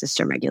nervous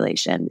system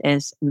regulation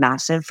is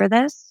massive for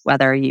this,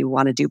 whether you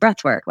want to do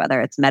breath work,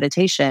 whether it's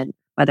meditation,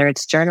 whether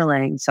it's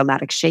journaling,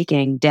 somatic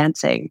shaking,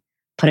 dancing,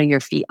 putting your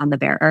feet on the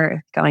bare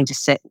earth, going to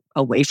sit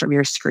away from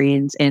your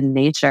screens in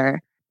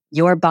nature.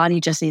 Your body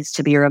just needs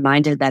to be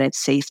reminded that it's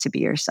safe to be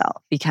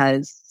yourself,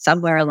 because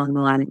somewhere along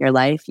the line in your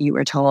life, you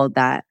were told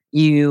that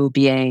you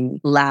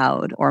being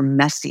loud or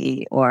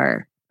messy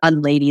or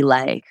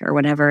unladylike or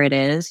whatever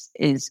it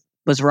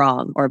was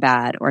wrong or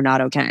bad or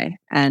not okay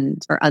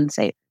or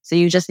unsafe. So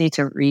you just need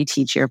to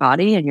reteach your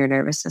body and your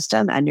nervous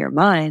system and your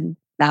mind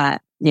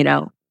that,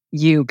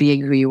 you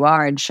being who you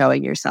are and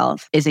showing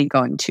yourself isn't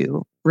going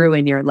to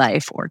ruin your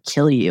life or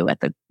kill you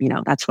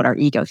that's what our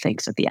ego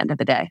thinks at the end of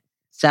the day.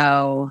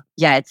 So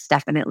yeah, it's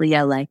definitely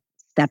a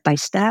step by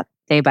step,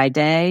 day by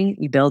day,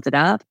 you build it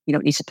up. You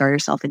don't need to throw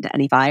yourself into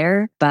any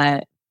fire,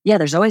 but yeah,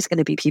 there's always going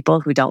to be people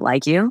who don't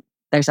like you.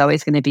 There's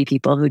always going to be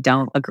people who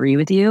don't agree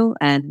with you,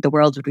 and the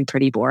world would be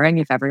pretty boring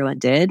if everyone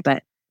did.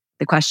 But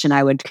the question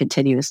I would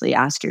continuously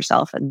ask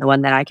yourself, and the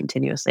one that I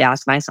continuously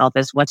ask myself,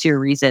 is what's your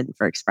reason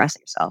for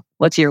expressing yourself?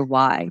 What's your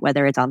why?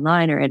 Whether it's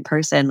online or in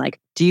person,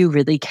 do you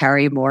really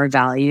carry more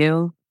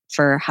value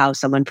for how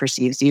someone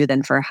perceives you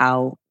than for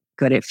how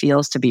good it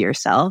feels to be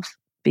yourself?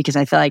 Because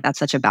I feel like that's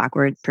such a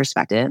backward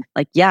perspective.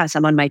 Yeah,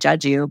 someone might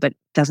judge you, but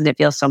doesn't it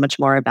feel so much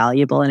more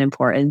valuable and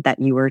important that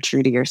you were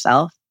true to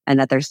yourself, and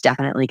that there's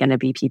definitely going to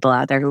be people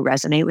out there who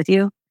resonate with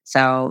you?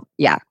 So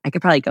yeah, I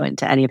could probably go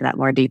into any of that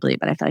more deeply,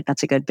 but I feel like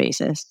that's a good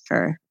basis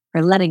for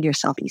letting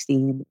yourself be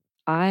seen.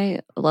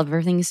 I love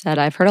everything you said.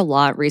 I've heard a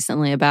lot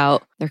recently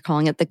about, they're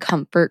calling it the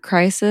comfort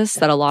crisis,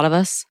 that a lot of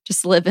us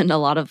just live in a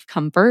lot of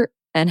comfort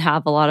and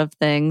have a lot of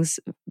things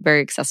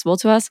very accessible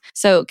to us.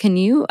 So I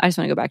just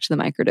want to go back to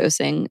the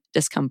microdosing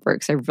discomfort,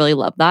 because I really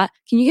love that.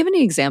 Can you give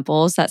any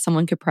examples that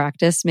someone could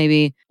practice?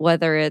 Maybe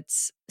whether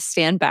it's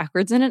stand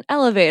backwards in an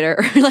elevator,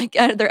 or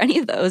are there any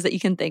of those that you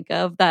can think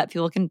of that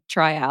people can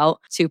try out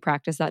to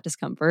practice that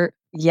discomfort?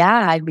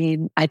 Yeah,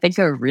 I think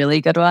a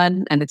really good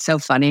one, and it's so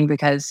funny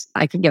because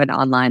I can give an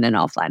online and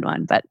offline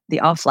one, but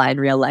the offline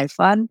real life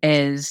one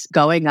is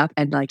going up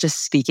and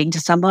just speaking to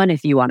someone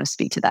if you want to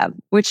speak to them,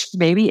 which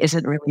maybe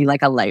isn't really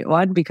a light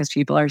one because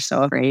people are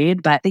so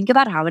afraid. But think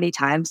about how many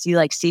times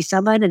you see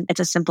someone and it's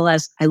as simple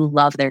as, I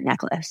love their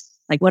necklace.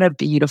 What a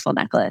beautiful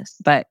necklace.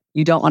 But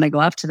you don't want to go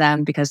up to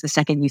them because the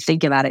second you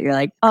think about it, you're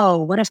like,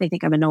 oh, what if they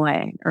think I'm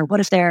annoying? Or what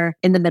if they're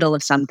in the middle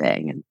of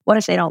something? And what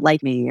if they don't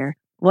like me? Or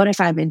what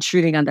if I'm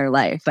intruding on their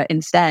life? But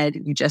instead,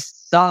 you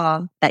just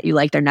saw that you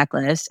like their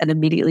necklace and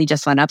immediately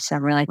just went up to them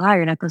and were like, wow,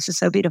 your necklace is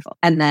so beautiful.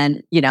 And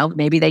then,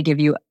 maybe they give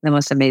you the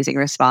most amazing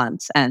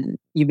response and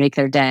you make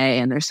their day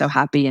and they're so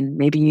happy. And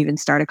maybe you even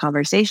start a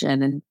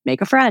conversation and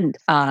make a friend.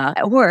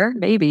 Or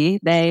maybe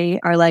they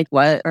are like,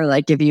 what?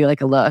 Or give you a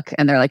look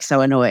and they're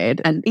so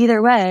annoyed. And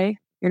either way,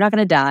 you're not going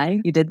to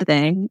die. You did the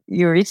thing.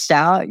 You reached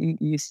out.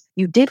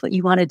 You did what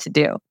you wanted to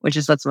do, which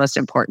is what's most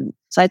important.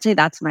 So I'd say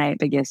that's my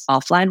biggest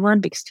offline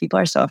one, because people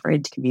are so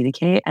afraid to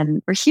communicate,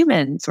 and we're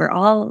humans.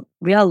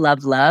 We all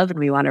love and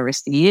we want to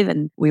receive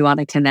and we want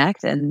to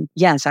connect. And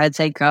yeah, so I'd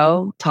say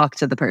go talk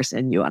to the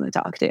person you want to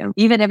talk to,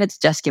 even if it's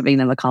just giving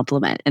them a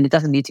compliment. And it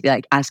doesn't need to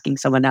be asking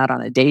someone out on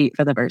a date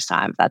for the first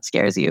time if that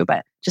scares you,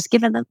 but just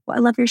giving them, I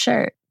love your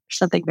shirt, or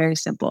something very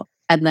simple.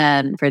 And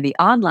then for the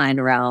online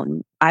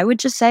realm, I would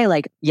just say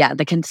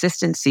the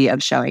consistency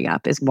of showing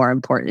up is more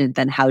important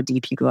than how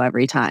deep you go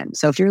every time.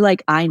 So if you're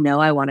I know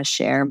I want to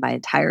share my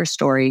entire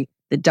story,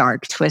 the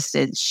dark,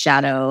 twisted,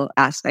 shadow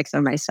aspects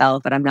of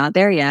myself, but I'm not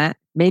there yet.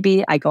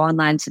 Maybe I go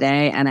online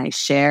today and I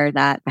share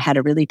that I had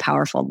a really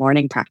powerful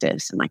morning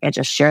practice, and I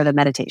just share the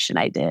meditation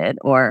I did,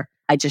 or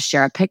I just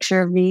share a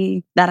picture of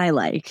me that I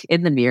like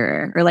in the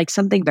mirror, or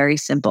something very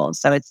simple.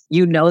 So it's,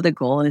 the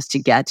goal is to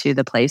get to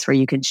the place where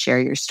you can share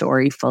your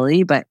story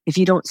fully. But if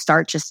you don't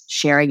start just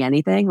sharing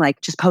anything,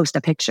 just post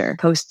a picture,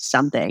 post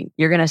something,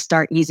 you're going to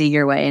start easing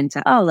your way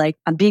into,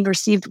 I'm being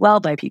received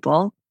well by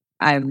people.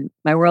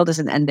 My world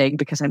isn't ending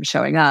because I'm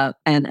showing up.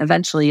 And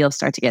eventually you'll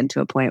start to get into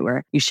a point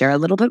where you share a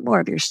little bit more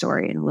of your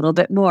story and a little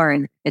bit more,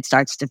 and it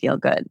starts to feel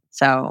good.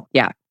 So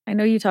yeah. I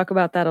know you talk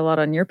about that a lot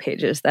on your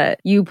pages, that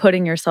you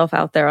putting yourself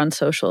out there on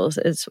socials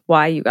is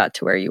why you got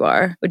to where you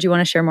are. Would you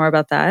want to share more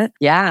about that?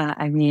 Yeah.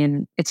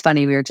 It's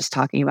funny. We were just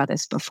talking about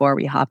this before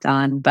we hopped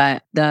on,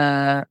 but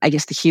I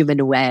guess the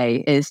human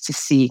way is to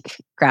seek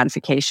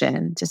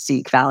gratification, to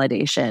seek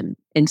validation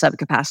in some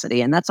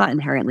capacity. And that's not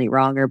inherently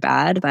wrong or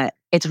bad, but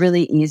it's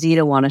really easy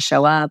to want to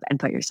show up and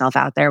put yourself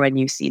out there when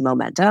you see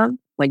momentum,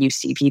 when you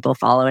see people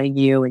following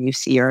you, when you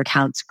see your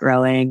accounts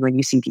growing, when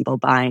you see people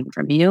buying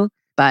from you.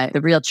 But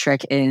the real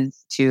trick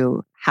is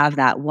to have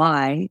that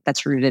why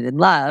that's rooted in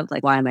love.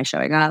 Why am I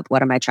showing up?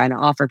 What am I trying to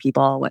offer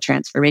people? What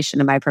transformation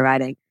am I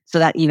providing? So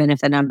that even if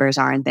the numbers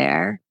aren't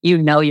there,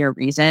 your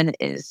reason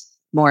is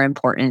more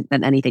important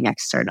than anything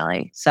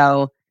externally.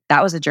 So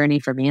that was a journey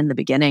for me in the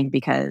beginning,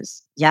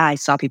 because I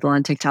saw people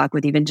on TikTok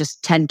with even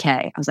just 10K.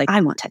 I was like,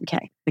 I want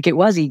 10K. Like it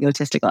was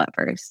egotistical at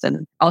first.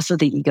 And also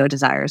the ego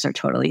desires are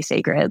totally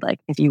sacred. Like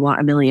if you want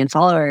 1 million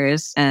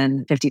followers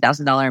and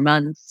 $50,000 a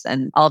month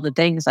and all the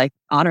things, like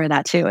honor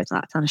that too. It's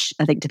not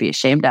a thing to be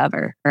ashamed of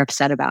or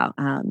upset about.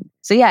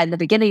 So yeah, in the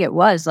beginning, it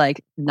was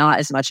like not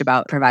as much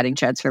about providing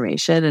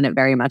transformation. And it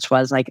very much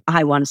was like,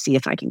 I want to see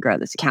if I can grow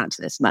this account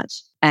to this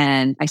much.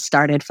 And I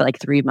started for like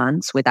 3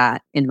 months with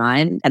that in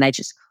mind. And I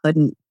just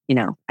couldn't,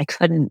 I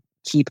couldn't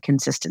keep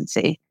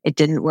consistency. It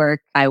didn't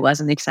work. I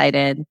wasn't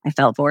excited. I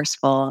felt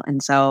forceful.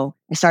 And so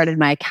I started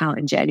my account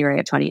in January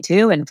of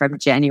 22. And from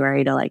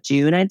January to like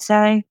June, I'd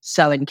say,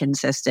 so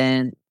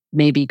inconsistent,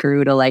 maybe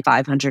grew to like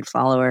 500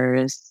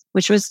 followers,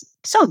 which was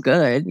so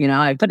good.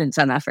 I put in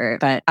some effort,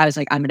 but I was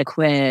like, I'm going to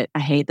quit. I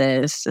hate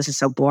this. This is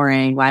so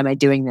boring. Why am I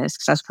doing this?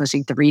 Because I was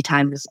posting 3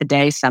 times a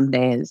day some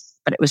days,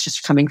 but it was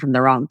just coming from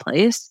the wrong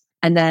place.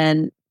 And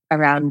then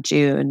around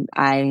June,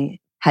 I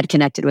had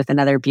connected with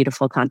another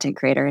beautiful content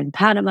creator in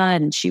Panama,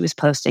 and she was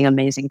posting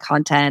amazing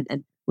content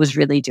and was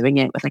really doing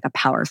it with like a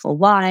powerful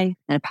why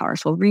and a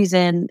powerful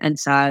reason. And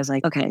so I was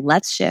like, okay,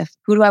 let's shift.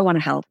 Who do I want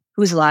to help?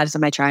 Whose lives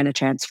am I trying to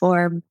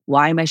transform?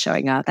 Why am I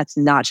showing up? That's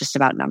not just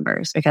about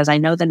numbers, because I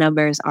know the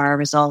numbers are a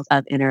result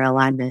of inner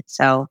alignment.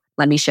 So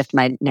let me shift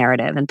my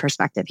narrative and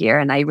perspective here.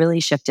 And I really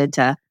shifted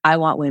to, I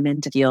want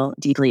women to feel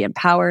deeply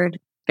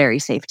empowered, very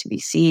safe to be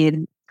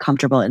seen,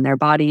 comfortable in their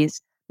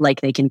bodies,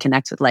 like they can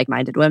connect with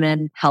like-minded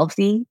women,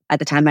 healthy. At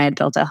the time, I had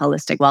built a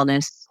holistic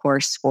wellness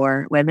course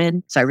for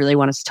women. So I really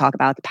wanted to talk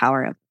about the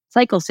power of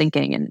cycle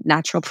syncing and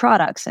natural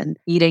products and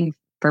eating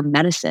for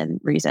medicine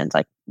reasons,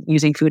 like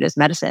using food as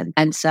medicine.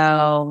 And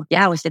so,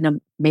 yeah,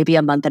 within maybe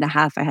a month and a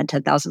half, I had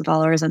 10,000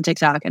 followers on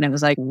TikTok. And it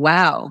was like,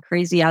 wow,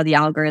 crazy how the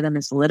algorithm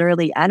is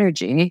literally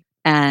energy.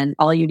 And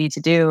all you need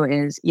to do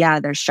is,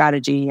 there's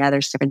strategy.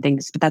 There's different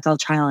things, but that's all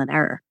trial and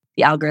error.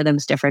 The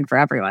algorithm's different for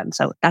everyone.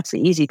 So that's the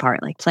easy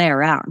part, like play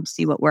around,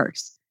 see what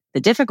works. The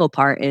difficult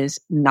part is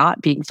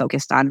not being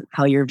focused on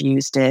how your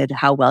views did,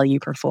 how well you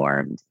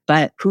performed,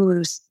 but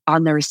who's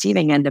on the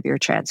receiving end of your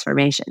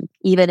transformation.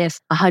 Even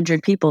if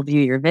 100 people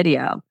view your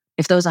video,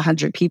 if those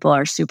 100 people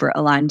are super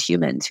aligned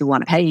humans who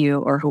want to pay you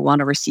or who want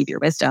to receive your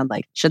wisdom,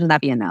 like, shouldn't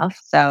that be enough?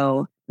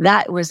 So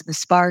that was the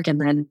spark. And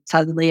then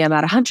suddenly I'm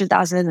at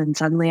 100,000 and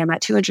suddenly I'm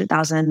at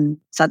 200,000.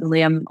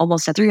 Suddenly I'm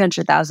almost at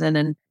 300,000.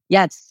 And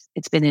yeah,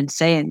 it's been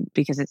insane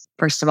because it's,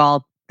 first of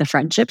all, the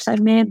friendships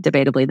I've made,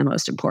 debatably the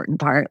most important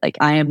part. Like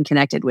I am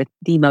connected with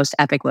the most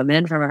epic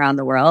women from around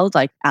the world.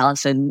 Like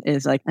Allison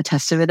is like a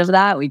testament of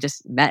that. We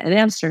just met in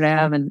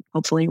Amsterdam and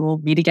hopefully we'll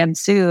meet again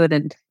soon.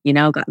 And,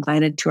 got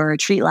invited to a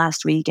retreat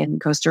last week in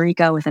Costa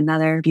Rica with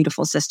another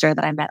beautiful sister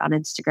that I met on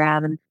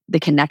Instagram. And the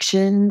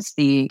connections,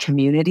 the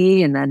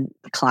community, and then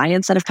the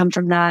clients that have come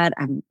from that.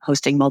 I'm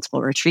hosting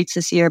multiple retreats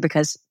this year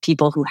because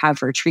people who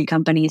have retreat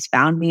companies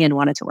found me and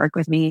wanted to work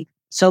with me.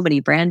 So many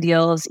brand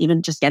deals,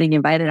 even just getting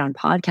invited on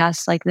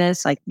podcasts like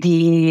this. Like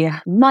the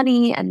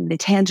money and the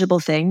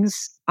tangible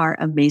things are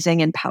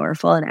amazing and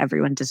powerful, and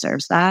everyone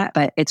deserves that.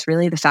 But it's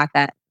really the fact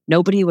that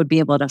nobody would be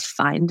able to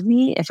find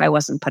me if I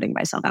wasn't putting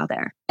myself out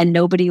there. And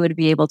nobody would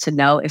be able to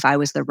know if I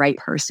was the right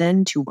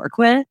person to work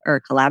with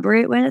or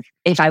collaborate with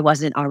if I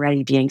wasn't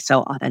already being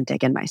so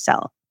authentic in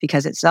myself.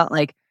 Because it's not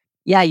like,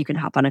 you can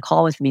hop on a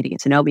call with me to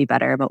get to know me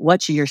better, but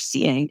what you're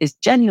seeing is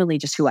genuinely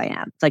just who I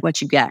am. It's like what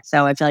you get.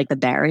 So I feel like the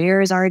barrier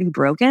is already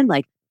broken.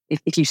 Like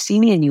if you see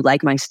me and you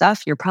like my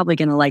stuff, you're probably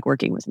going to like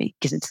working with me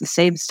because it's the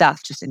same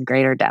stuff, just in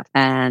greater depth.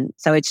 And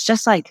so it's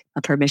just like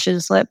a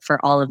permission slip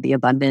for all of the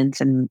abundance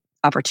and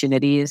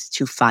opportunities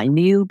to find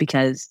you,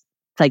 because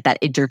it's like that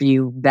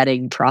interview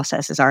vetting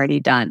process is already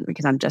done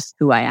because I'm just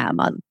who I am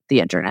on the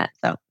internet.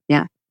 So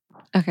yeah.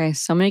 Okay,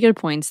 so many good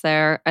points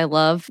there. I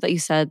love that you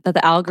said that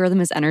the algorithm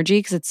is energy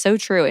because it's so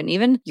true. And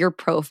even your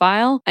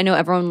profile, I know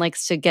everyone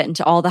likes to get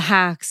into all the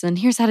hacks and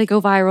here's how to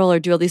go viral or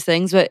do all these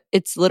things, but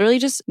it's literally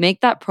just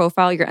make that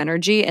profile your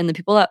energy and the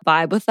people that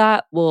vibe with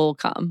that will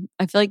come.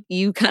 I feel like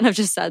you kind of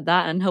just said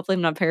that, and hopefully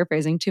I'm not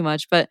paraphrasing too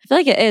much, but I feel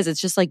like it is. It's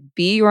just like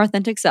be your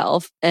authentic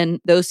self, and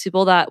those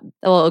people that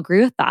will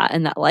agree with that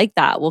and that like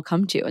that will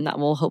come to you, and that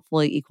will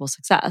hopefully equal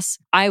success.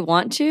 I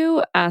want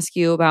to ask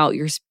you about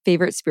your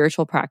favorite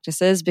spiritual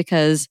practices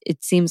because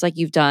it seems like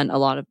you've done a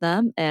lot of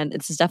them and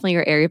this is definitely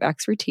your area of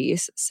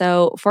expertise.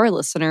 So for our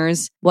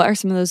listeners, what are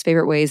some of those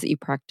favorite ways that you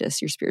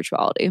practice your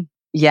spirituality?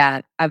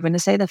 Yeah, I'm going to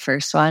say the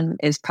first one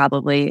is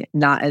probably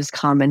not as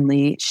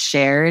commonly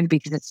shared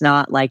because it's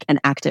not like an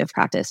active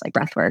practice like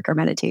breathwork or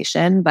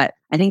meditation. But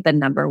I think the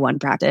number one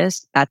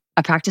practice, that's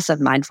a practice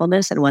of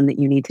mindfulness and one that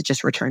you need to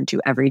just return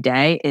to every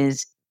day,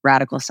 is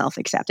radical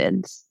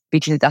self-acceptance.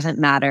 Because it doesn't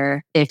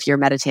matter if you're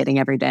meditating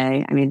every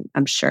day. I mean,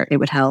 I'm sure it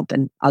would help.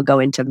 And I'll go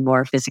into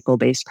more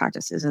physical-based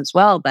practices as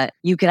well. But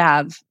you could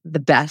have the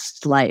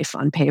best life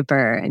on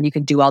paper and you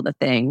could do all the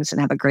things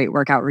and have a great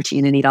workout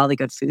routine and eat all the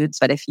good foods.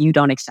 But if you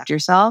don't accept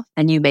yourself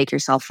and you make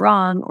yourself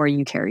wrong, or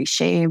you carry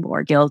shame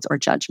or guilt or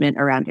judgment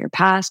around your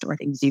past or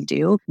things you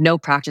do, no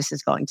practice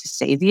is going to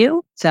save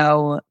you.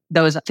 So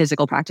those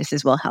physical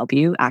practices will help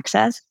you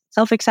access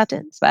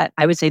self-acceptance. But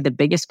I would say the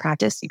biggest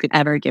practice you could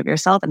ever give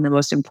yourself and the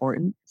most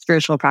important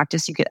spiritual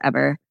practice you could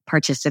ever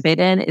participate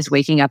in is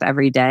waking up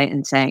every day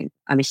and saying,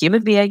 I'm a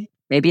human being.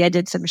 Maybe I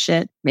did some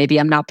shit. Maybe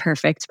I'm not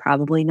perfect.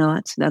 Probably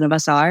not. None of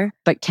us are.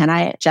 But can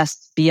I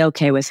just be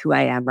okay with who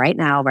I am right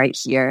now, right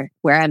here,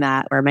 where I'm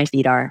at, where my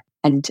feet are,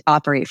 and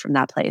operate from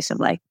that place of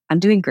like, I'm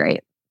doing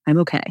great. I'm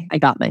okay. I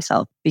got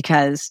myself.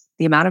 Because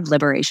the amount of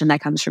liberation that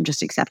comes from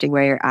just accepting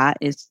where you're at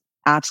is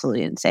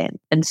absolutely insane.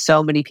 And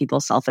so many people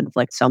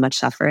self-inflict so much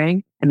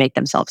suffering and make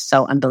themselves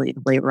so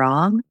unbelievably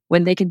wrong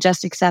when they can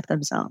just accept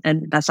themselves.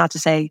 And that's not to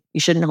say you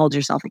shouldn't hold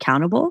yourself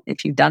accountable.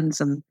 If you've done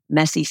some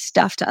messy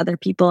stuff to other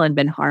people and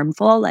been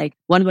harmful, like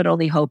one would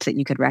only hope that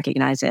you could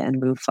recognize it and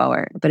move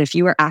forward. But if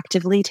you are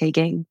actively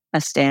taking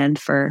a stand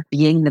for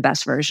being the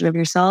best version of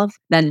yourself,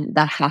 then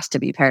that has to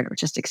be paired with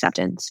just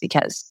acceptance,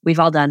 because we've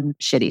all done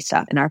shitty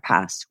stuff in our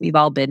past. We've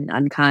all been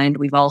unkind.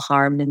 We've all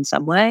harmed in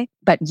some way,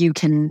 but you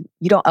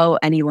don't owe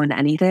anyone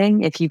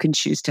anything if you can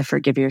choose to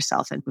forgive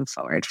yourself and move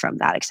forward from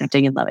that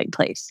accepting and loving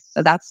place.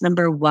 So that's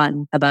number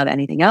one above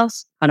anything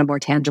else. On a more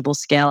tangible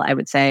scale, I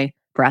would say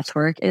breath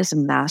work is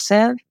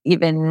massive.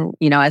 Even,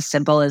 as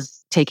simple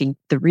as taking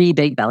 3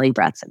 big belly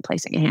breaths and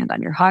placing a hand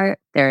on your heart.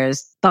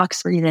 There's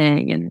box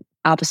breathing and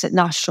opposite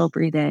nostril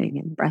breathing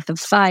and breath of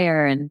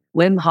fire, and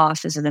Wim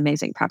Hof is an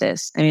amazing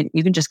practice. I mean,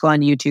 you can just go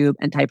on YouTube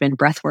and type in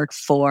breath work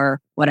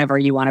for whatever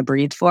you want to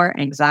breathe for,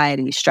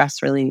 anxiety,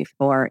 stress relief,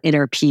 for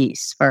inner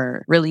peace,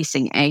 for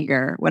releasing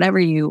anger, whatever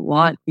you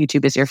want.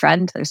 YouTube is your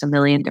friend. There's a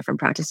million different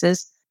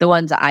practices. The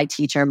ones that I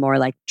teach are more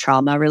like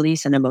trauma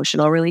release and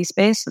emotional release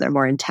based. So they're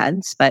more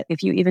intense. But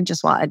if you even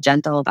just want a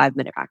gentle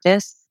 5-minute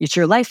practice, it's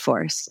your life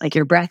force. Like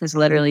your breath is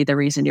literally the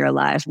reason you're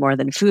alive, more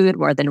than food,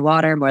 more than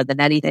water, more than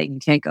anything. You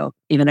can't go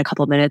even a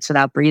couple minutes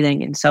without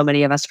breathing. And so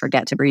many of us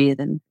forget to breathe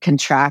and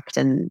contract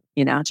and,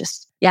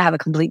 have a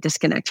complete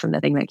disconnect from the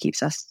thing that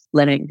keeps us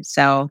living.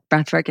 So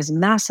breathwork is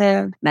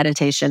massive.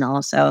 Meditation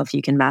also, if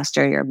you can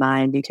master your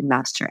mind, you can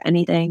master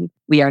anything.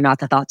 We are not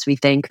the thoughts we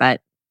think, but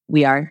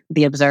we are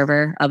the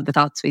observer of the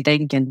thoughts we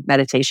think, and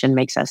meditation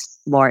makes us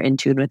more in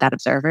tune with that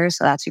observer.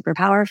 So that's super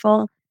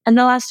powerful. And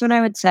the last one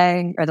I would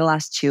say, or the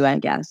last two, I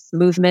guess,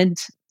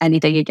 movement,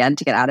 anything again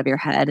to get out of your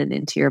head and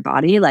into your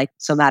body, like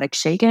somatic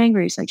shaking,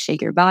 where you just like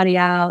shake your body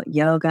out,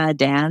 yoga,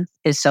 dance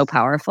is so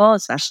powerful,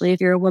 especially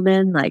if you're a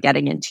woman, like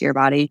getting into your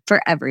body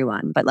for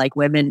everyone, but like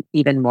women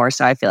even more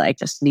so. I feel like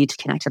just need to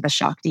connect to the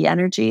Shakti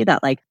energy,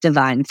 that like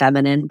divine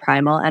feminine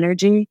primal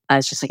energy.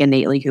 It's just like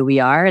innately who we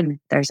are. And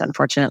there's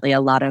unfortunately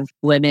a lot of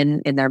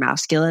women in their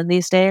masculine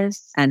these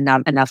days and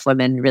not enough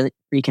women really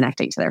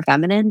reconnecting to their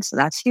feminine. So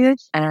that's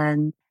huge.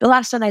 And the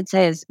last one I'd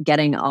say is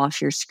getting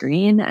off your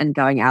screen and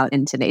going out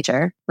into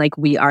nature. Like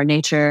we are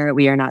nature.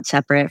 We are not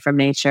separate from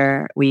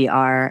nature. We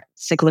are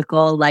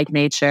cyclical like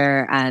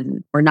nature,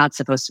 and we're not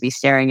supposed to be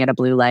staring at a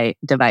blue light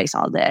device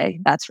all day.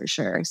 That's for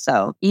sure.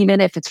 So even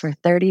if it's for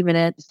 30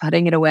 minutes,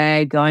 putting it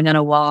away, going on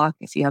a walk,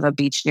 if you have a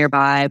beach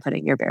nearby,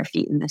 putting your bare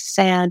feet in the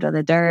sand or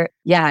the dirt.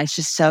 Yeah, it's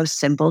just so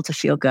simple to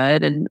feel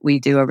good. And we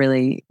do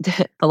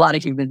a lot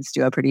of humans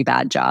do a pretty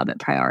bad job at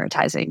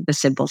prioritizing the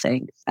simple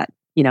things that,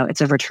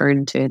 it's a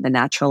return to the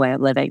natural way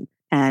of living.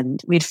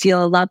 And we'd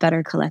feel a lot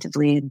better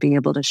collectively and being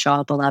able to show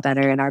up a lot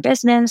better in our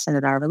business and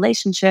in our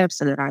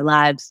relationships and in our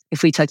lives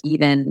if we took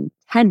even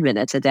 10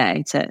 minutes a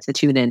day to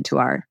tune into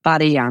our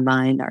body, our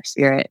mind, our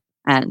spirit,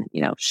 and,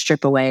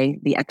 strip away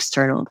the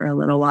external for a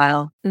little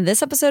while.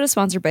 This episode is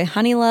sponsored by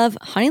Honeylove.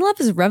 Honeylove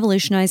is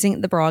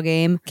revolutionizing the bra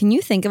game. Can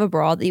you think of a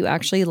bra that you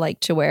actually like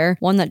to wear?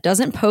 One that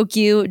doesn't poke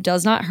you,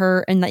 does not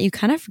hurt, and that you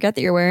kind of forget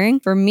that you're wearing?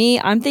 For me,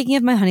 I'm thinking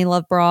of my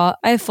Honeylove bra.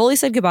 I have fully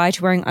said goodbye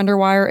to wearing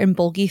underwire and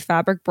bulky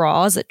fabric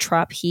bras that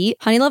trap heat.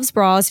 Honeylove's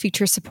bras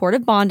feature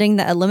supportive bonding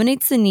that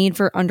eliminates the need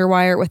for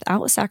underwire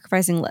without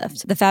sacrificing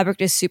lift. The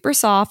fabric is super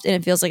soft and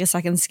it feels like a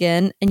second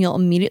skin, and you'll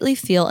immediately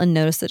feel and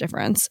notice the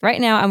difference.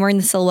 Right now, I'm wearing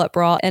the Silhouette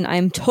bra, and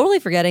I'm totally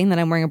forgetting that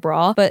I'm wearing a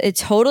bra, but it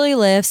totally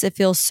lifts. It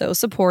feels so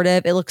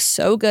supportive. It looks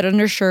so good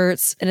under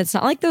shirts, and it's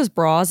not like those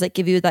bras that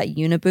give you that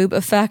uniboob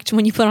effect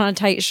when you put on a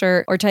tight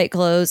shirt or tight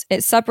clothes.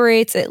 It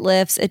separates, it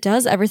lifts, it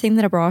does everything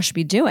that a bra should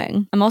be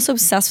doing. I'm also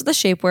obsessed with the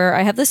shapewear.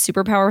 I have the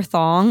Superpower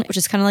thong, which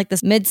is kind of like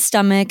this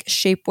mid-stomach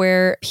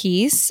shapewear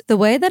piece. The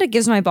way that it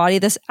gives my body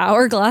this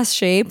hourglass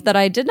shape that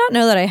I did not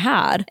know that I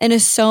had, and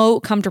is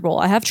so comfortable.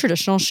 I have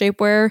traditional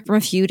shapewear from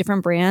a few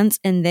different brands,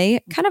 and they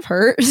kind of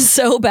hurt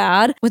so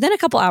bad. Within a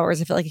couple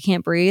hours, I feel like I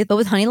can't breathe. But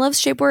with Honeylove's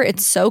shapewear,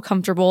 it's so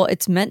comfortable.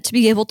 It's meant to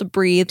be able to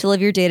breathe, to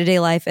live your day-to-day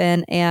life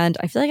in. And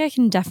I feel like I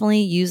can definitely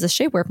use the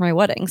shapewear for my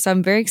wedding. So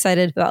I'm very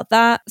excited about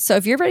that. So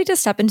if you're ready to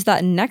step into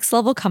that next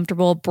level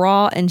comfortable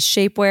bra and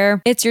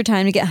shapewear, it's your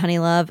time to get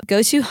Honeylove.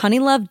 Go to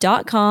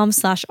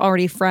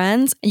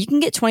honeylove.com/alreadyfriends and you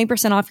can get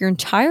 20% off your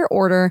entire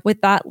order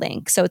with that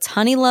link. So it's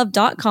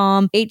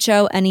honeylove.com,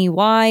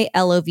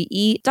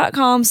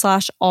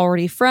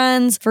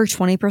 honeylove.com/alreadyfriends for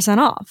 20%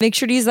 off. Make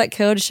sure to use that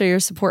code to show your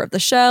support of the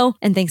show.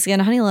 And thanks again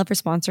to Honeylove for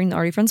sponsoring the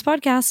Already Friends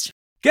podcast.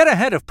 Get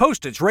ahead of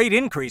postage rate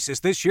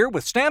increases this year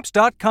with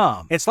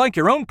Stamps.com. It's like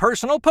your own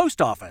personal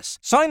post office.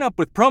 Sign up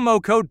with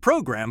promo code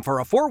PROGRAM for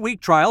a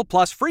 4-week trial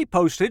plus free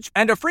postage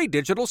and a free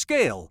digital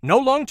scale. No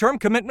long-term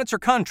commitments or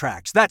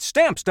contracts. That's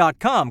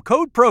Stamps.com,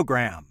 code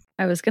PROGRAM.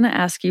 I was going to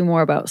ask you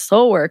more about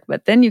soul work,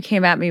 but then you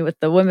came at me with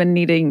the women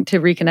needing to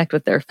reconnect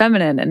with their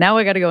feminine. And now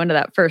I got to go into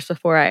that first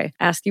before I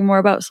ask you more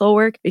about soul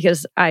work,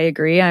 because I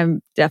agree.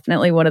 I'm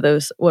definitely one of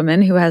those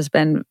women who has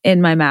been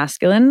in my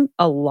masculine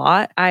a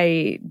lot.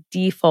 I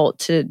default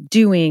to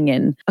doing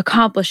and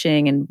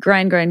accomplishing and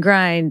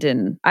grind.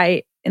 And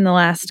in the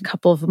last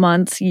couple of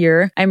months,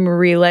 year, I'm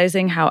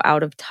realizing how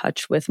out of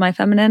touch with my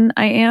feminine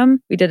I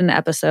am. We did an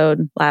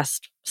episode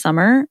last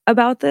summer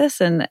about this,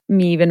 and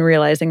me even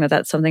realizing that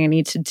that's something I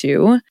need to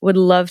do. Would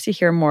love to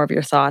hear more of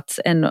your thoughts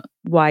and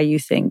why you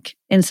think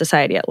in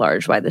society at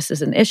large, why this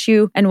is an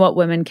issue and what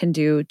women can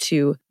do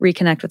to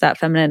reconnect with that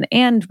feminine.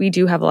 And we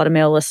do have a lot of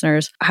male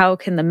listeners. How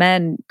can the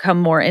men come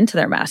more into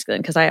their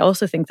masculine? Because I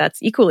also think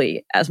that's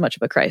equally as much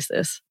of a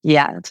crisis.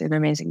 Yeah, that's an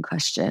amazing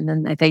question.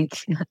 And I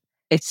think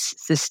it's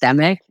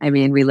systemic. I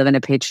mean, we live in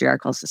a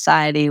patriarchal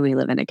society. We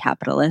live in a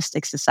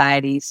capitalistic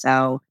society.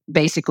 So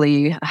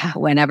basically,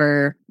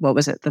 whenever, what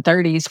was it, the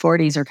 30s,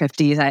 40s, or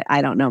 50s,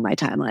 I don't know my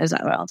timelines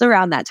that well. It's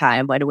around that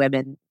time when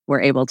women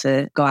were able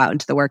to go out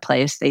into the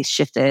workplace. They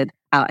shifted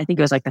out. I think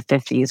it was like the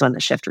 50s when the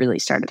shift really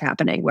started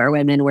happening, where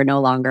women were no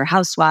longer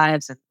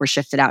housewives and were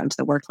shifted out into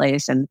the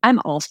workplace. And I'm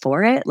all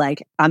for it.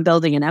 Like, I'm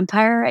building an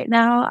empire right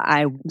now.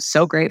 I'm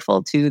so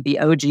grateful to the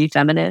OG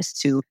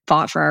feminists who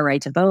fought for our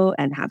right to vote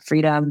and have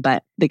freedom.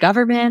 But the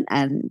government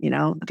and,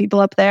 the people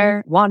up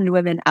there wanted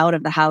women out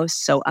of the house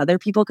so other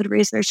people could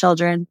raise their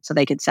children, so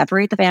they could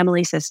separate the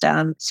family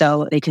system,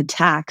 so they could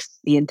tax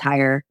the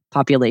entire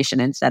population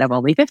instead of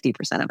only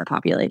 50% of the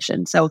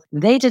population. So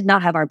they did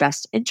not have our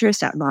best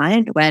interest at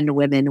mind when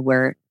women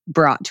were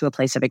brought to a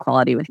place of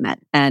equality with men.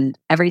 And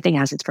everything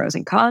has its pros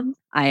and cons.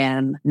 I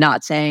am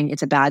not saying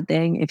it's a bad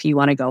thing if you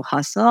want to go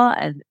hustle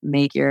and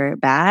make your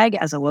bag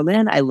as a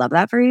woman. I love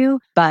that for you.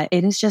 But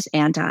it is just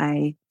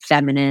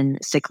anti-feminine,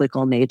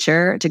 cyclical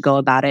nature to go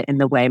about it in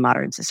the way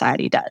modern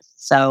society does.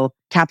 So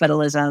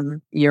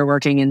capitalism, you're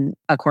working in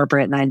a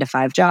corporate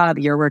 9-to-5 job,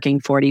 you're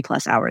working 40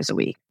 plus hours a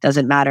week.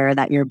 Doesn't matter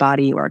that your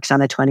body works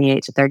on a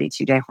 28 to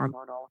 32 day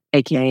hormonal,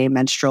 aka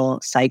menstrual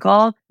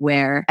cycle,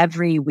 where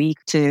every week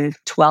to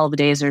 12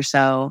 days or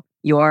so,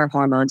 your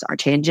hormones are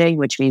changing,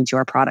 which means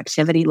your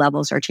productivity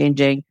levels are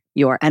changing,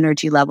 your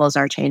energy levels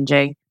are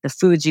changing, the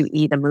foods you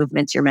eat, the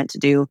movements you're meant to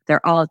do,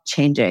 they're all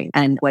changing.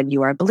 And when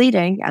you are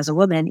bleeding as a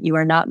woman, you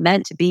are not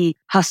meant to be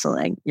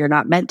hustling. You're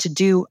not meant to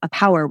do a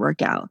power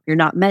workout. You're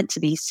not meant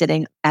to be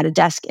sitting at a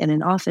desk in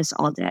an office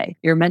all day.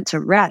 You're meant to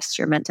rest.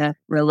 You're meant to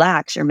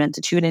relax. You're meant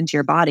to tune into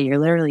your body. You're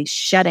literally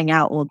shedding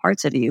out old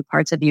parts of you.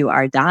 Parts of you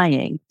are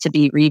dying to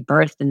be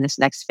rebirthed in this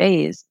next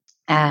phase.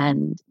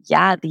 And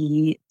yeah,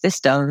 the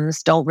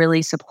systems don't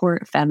really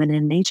support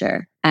feminine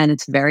nature. And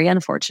it's very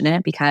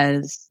unfortunate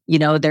because,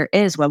 there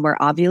is, when we're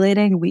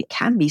ovulating, we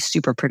can be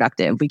super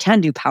productive. We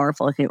can do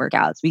powerful HIIT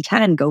workouts. We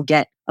can go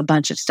get a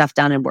bunch of stuff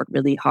done and work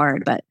really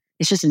hard, but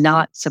it's just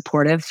not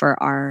supportive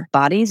for our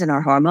bodies and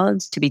our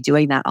hormones to be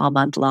doing that all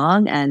month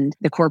long. And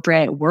the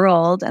corporate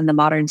world and the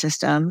modern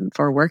system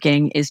for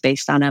working is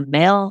based on a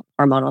male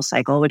hormonal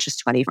cycle, which is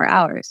 24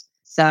 hours.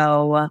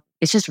 So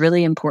it's just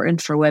really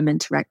important for women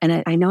to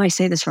and I know I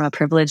say this from a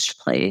privileged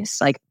place,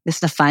 like this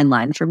is a fine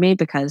line for me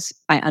because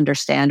I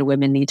understand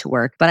women need to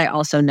work, but I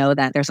also know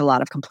that there's a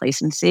lot of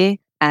complacency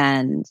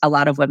and a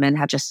lot of women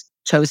have just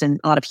chosen,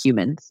 a lot of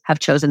humans have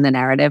chosen the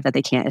narrative that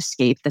they can't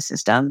escape the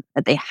system,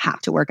 that they have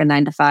to work a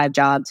 9-to-5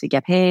 job to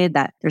get paid,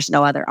 that there's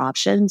no other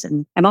options.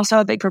 And I'm also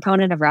a big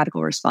proponent of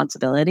radical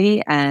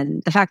responsibility.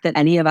 And the fact that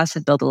any of us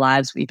have built the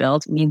lives we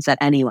built means that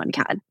anyone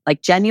can.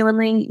 Like,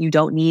 genuinely, you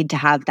don't need to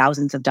have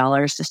thousands of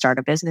dollars to start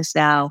a business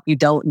now. You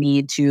don't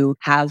need to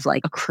have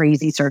like a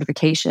crazy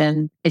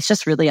certification. It's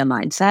just really a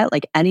mindset.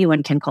 Like,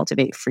 anyone can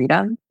cultivate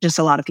freedom. Just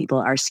a lot of people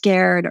are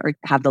scared or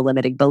have the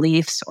limiting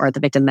beliefs or the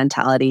victim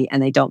mentality,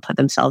 and they don't put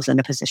themselves in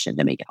a position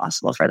to make it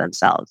possible for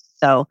themselves.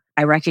 So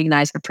I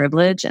recognize the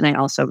privilege, and I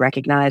also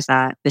recognize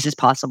that this is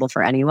possible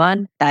for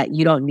anyone, that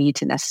you don't need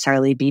to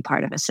necessarily be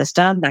part of a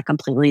system that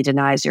completely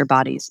denies your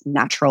body's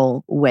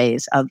natural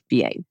ways of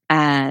being.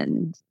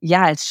 And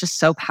yeah, it's just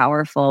so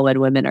powerful when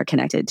women are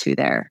connected to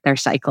their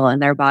cycle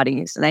and their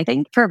bodies. And I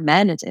think for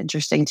men, it's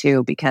interesting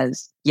too,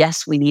 because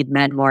yes, we need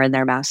men more in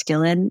their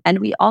masculine, and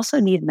we also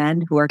need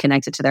men who are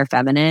connected to their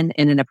feminine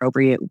in an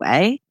appropriate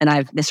way.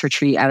 And this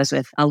retreat, I was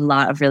with a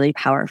lot of really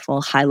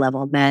powerful,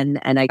 high-level men,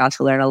 and I got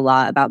to learn a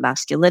lot about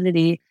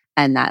masculinity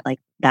and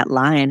that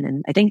line.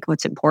 And I think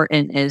what's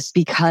important is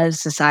because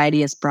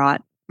society has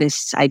brought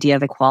this idea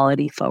of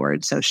equality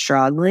forward so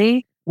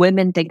strongly,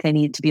 women think they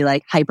need to be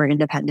like hyper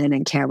independent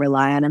and can't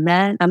rely on a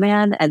man.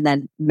 And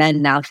then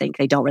men now think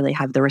they don't really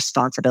have the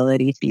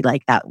responsibility to be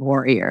like that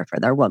warrior for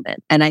their woman.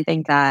 And I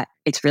think that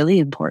it's really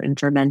important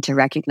for men to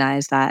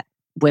recognize that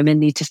women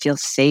need to feel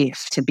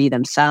safe to be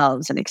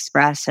themselves and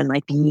express and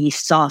like be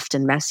soft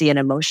and messy and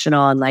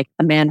emotional. And like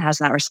a man has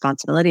that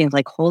responsibility of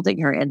like holding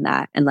her in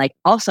that and like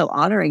also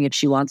honoring if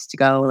she wants to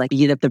go like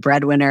be the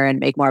breadwinner and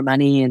make more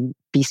money and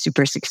be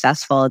super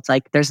successful. It's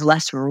like there's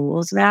less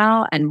rules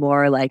now and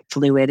more like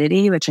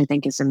fluidity, which I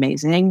think is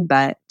amazing.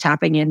 But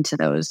tapping into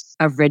those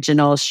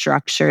original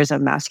structures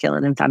of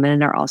masculine and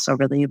feminine are also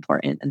really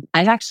important. And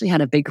I've actually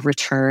had a big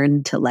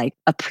return to like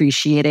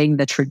appreciating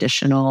the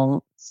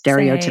traditional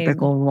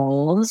stereotypical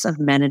roles of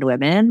men and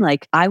women.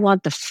 Like I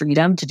want the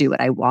freedom to do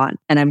what I want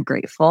and I'm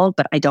grateful,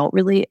 but I don't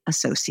really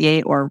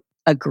associate or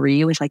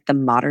agree with like the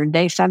modern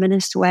day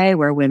feminist way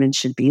where women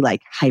should be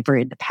like hyper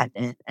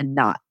independent and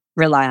not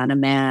rely on a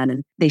man,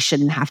 and they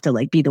shouldn't have to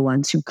like be the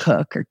ones who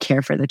cook or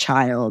care for the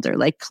child or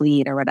like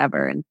clean or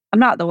whatever. And I'm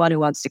not the one who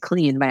wants to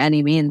clean by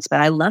any means, but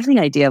I love the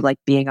idea of like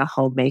being a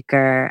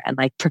homemaker and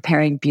like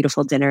preparing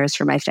beautiful dinners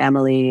for my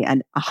family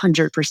and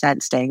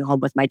 100% staying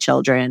home with my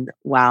children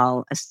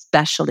while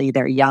especially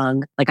they're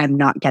young. Like I'm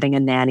not getting a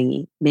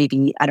nanny.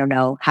 Maybe, I don't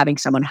know, having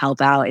someone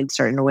help out in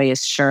certain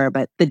ways, sure.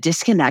 But the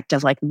disconnect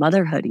of like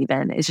motherhood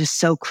even is just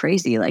so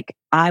crazy. Like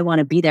I want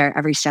to be there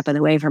every step of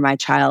the way for my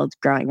child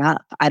growing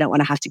up. I don't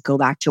want to have to go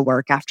back to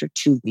work after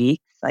 2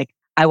 weeks. Like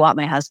I want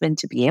my husband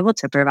to be able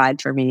to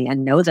provide for me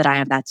and know that I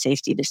have that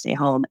safety to stay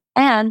home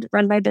and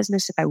run my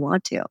business if I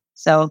want to.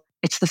 So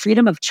it's the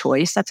freedom of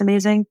choice that's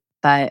amazing.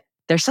 But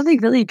there's something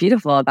really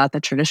beautiful about the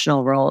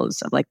traditional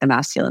roles of like the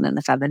masculine and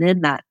the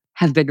feminine that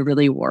have been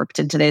really warped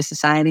in today's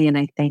society. And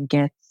I think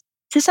it's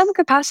to some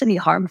capacity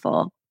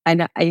harmful. I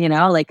know,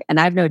 like, and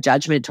I have no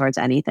judgment towards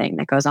anything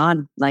that goes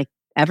on. Like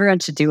everyone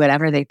should do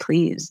whatever they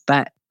please.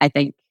 But I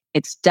think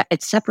it's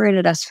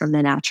separated us from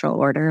the natural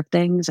order of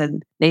things,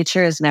 and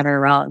nature is never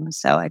wrong.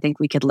 So I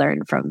think we could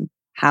learn from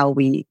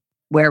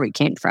where we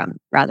came from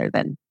rather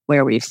than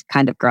where we've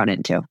kind of grown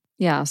into.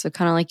 Yeah. So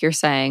kind of like you're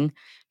saying,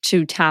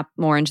 to tap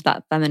more into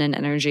that feminine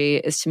energy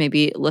is to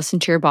maybe listen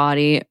to your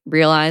body,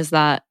 realize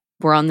that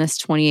we're on this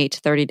 28 to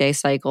 30 day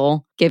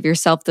cycle, give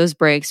yourself those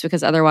breaks,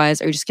 because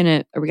otherwise are we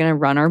going to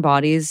run our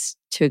bodies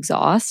to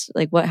exhaust?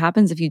 Like what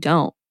happens if you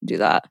don't do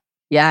that?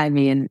 Yeah. I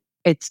mean,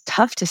 it's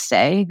tough to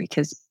say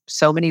because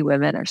so many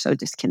women are so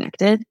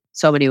disconnected.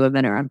 So many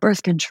women are on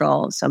birth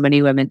control. So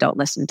many women don't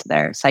listen to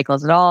their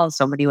cycles at all.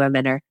 So many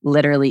women are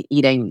literally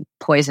eating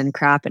poison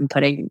crap and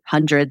putting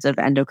hundreds of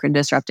endocrine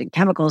disrupting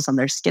chemicals on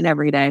their skin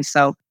every day.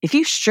 So if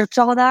you stripped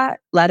all that,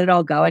 let it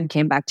all go and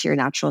came back to your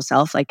natural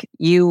self, like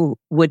you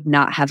would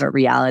not have a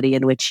reality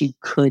in which you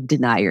could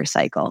deny your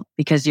cycle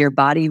because your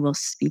body will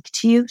speak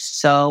to you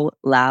so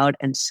loud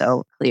and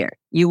so clear.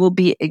 You will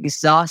be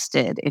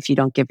exhausted if you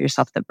don't give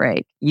yourself the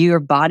break. Your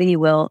body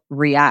will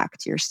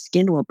react. Your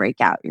skin will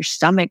break out. Your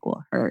stomach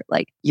will hurt.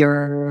 Like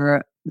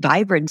your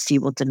vibrancy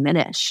will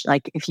diminish.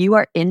 Like if you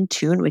are in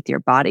tune with your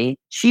body,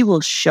 she will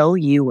show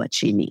you what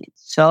she needs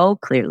so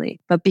clearly.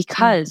 But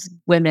because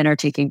women are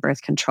taking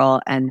birth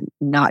control and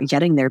not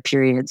getting their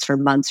periods for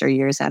months or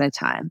years at a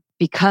time,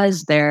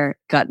 because their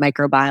gut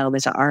microbiome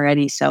is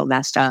already so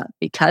messed up,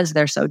 because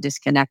they're so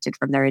disconnected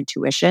from their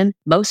intuition,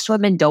 most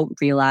women don't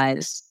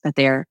realize that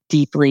they're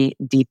deeply,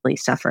 deeply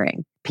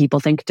suffering. People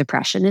think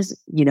depression is,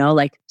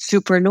 like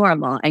super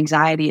normal.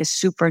 Anxiety is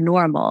super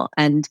normal.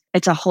 And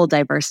it's a whole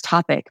diverse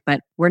topic,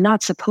 but we're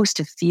not supposed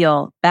to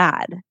feel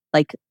bad.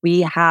 Like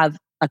we have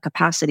a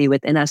capacity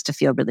within us to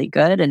feel really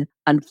good. And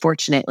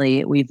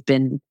unfortunately, we've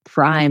been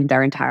primed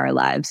our entire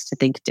lives to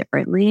think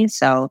differently.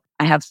 So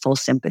I have full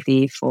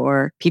sympathy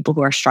for people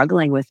who are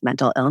struggling with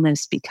mental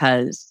illness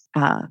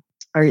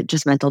or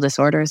just mental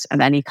disorders of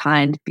any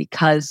kind,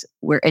 because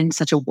we're in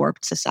such a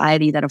warped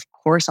society that of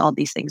course all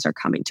these things are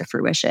coming to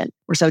fruition.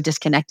 We're so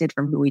disconnected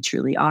from who we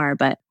truly are.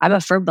 But I'm a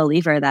firm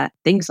believer that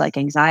things like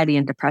anxiety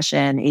and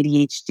depression,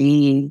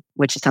 ADHD,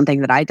 which is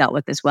something that I dealt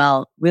with as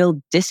well,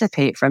 will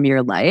dissipate from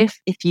your life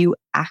if you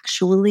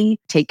actually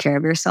take care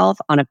of yourself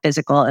on a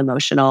physical,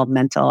 emotional,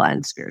 mental,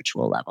 and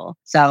spiritual level.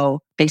 So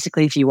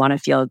basically, if you want to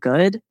feel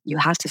good, you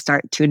have to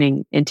start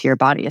tuning into your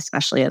body,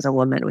 especially as a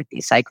woman with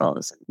these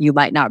cycles. You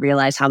might not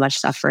realize how much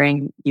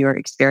suffering you're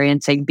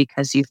experiencing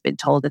because you've been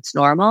told it's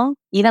normal.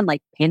 Even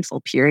like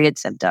painful period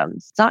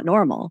symptoms, it's not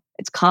normal.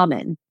 It's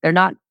common. They're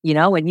not,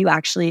 when you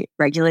actually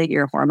regulate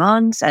your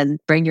hormones and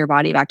bring your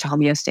body back to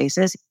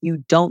homeostasis, you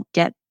don't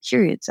get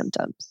period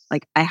symptoms.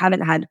 Like I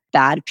haven't had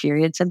bad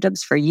period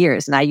symptoms for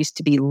years. And I used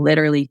to be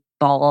literally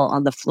bawl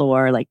on the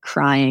floor, like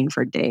crying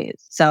for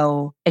days.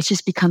 So it's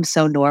just become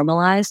so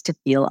normalized to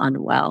feel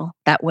unwell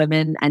that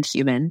women and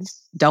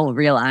humans don't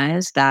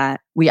realize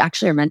that we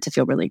actually are meant to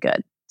feel really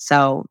good.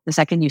 So the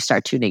second you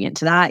start tuning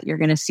into that, you're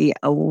going to see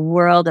a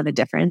world of a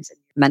difference in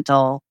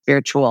mental,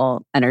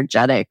 spiritual,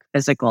 energetic,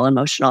 physical,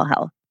 emotional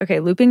health. Okay,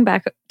 looping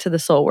back to the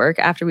soul work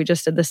after we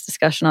just did this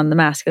discussion on the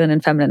masculine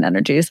and feminine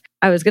energies,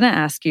 I was going to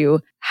ask you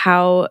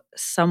how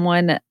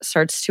someone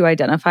starts to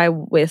identify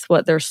with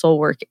what their soul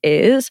work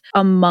is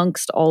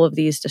amongst all of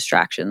these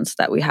distractions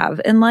that we have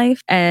in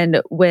life.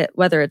 And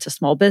whether it's a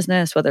small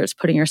business, whether it's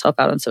putting yourself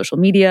out on social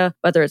media,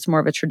 whether it's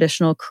more of a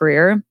traditional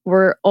career,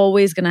 we're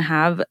always going to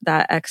have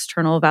that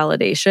external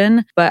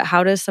validation. But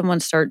how does someone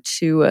start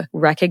to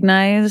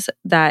recognize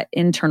that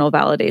internal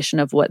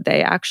validation of what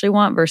they actually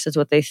want versus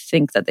what they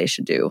think that they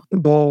should do?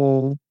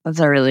 That's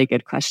a really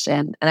good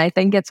question. And I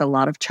think it's a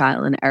lot of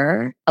trial and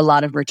error, a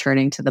lot of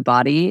returning to the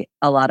body,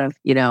 a lot of,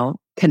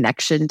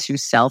 connection to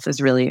self is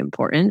really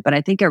important. But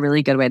I think a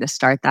really good way to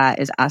start that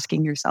is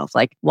asking yourself,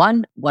 like,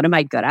 one, what am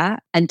I good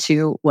at? And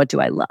two, what do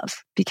I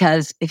love?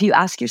 Because if you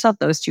ask yourself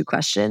those two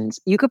questions,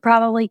 you could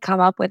probably come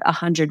up with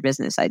 100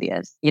 business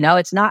ideas.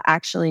 It's not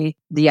actually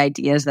the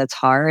ideas that's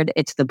hard.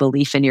 It's the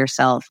belief in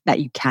yourself that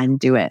you can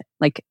do it.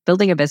 Like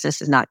building a business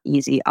is not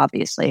easy,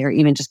 obviously, or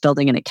even just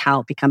building an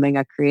account, becoming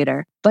a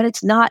creator. But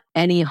it's not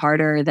any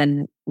harder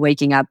than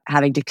waking up,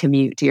 having to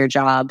commute to your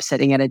job,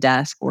 sitting at a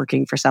desk,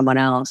 working for someone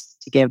else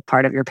to give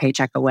part of your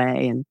paycheck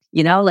away. And,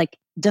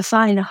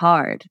 define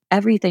hard.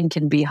 Everything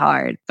can be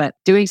hard, but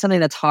doing something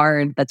that's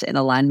hard, that's in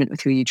alignment with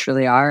who you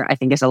truly are, I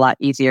think is a lot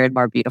easier and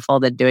more beautiful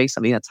than doing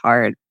something that's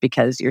hard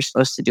because you're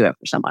supposed to do it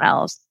for someone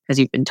else because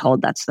you've been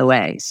told that's the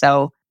way.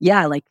 So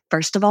yeah,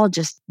 first of all,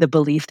 just the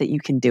belief that you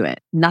can do it.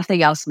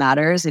 Nothing else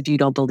matters if you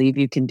don't believe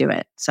you can do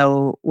it.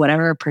 So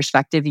whatever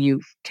perspective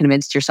you've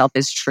convinced yourself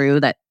is true,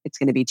 that it's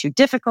going to be too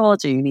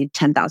difficult or you need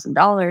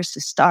 $10,000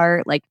 to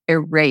start,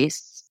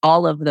 erase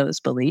all of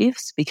those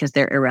beliefs because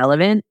they're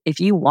irrelevant.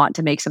 If you want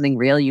to make something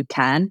real, you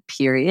can,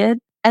 period.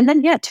 And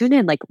then, tune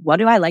in. What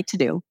do I like to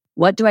do?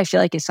 What do I feel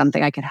like is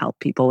something I could help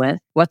people with?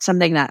 What's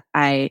something that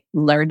I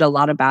learned a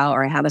lot about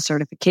or I have a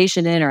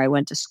certification in or I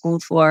went to school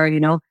for?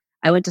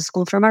 I went to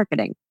school for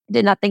marketing. I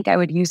did not think I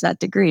would use that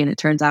degree. And it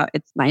turns out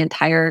it's my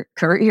entire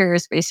career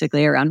is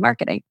basically around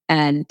marketing.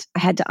 And I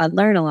had to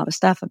unlearn a lot of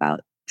stuff about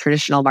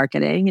traditional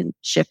marketing and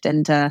shift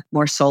into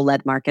more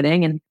soul-led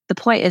marketing. And the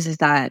point is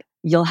that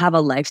you'll have a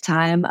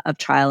lifetime of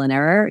trial and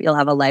error. You'll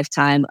have a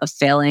lifetime of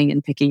failing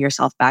and picking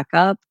yourself back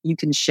up. You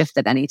can shift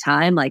at any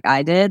time like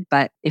I did.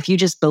 But if you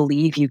just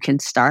believe you can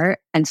start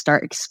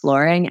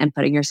exploring and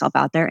putting yourself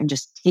out there and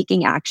just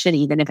taking action,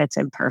 even if it's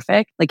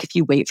imperfect, if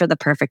you wait for the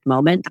perfect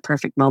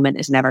moment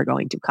is never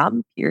going to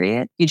come,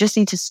 period. You just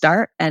need to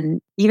start.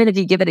 And even if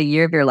you give it a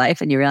year of your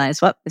life and you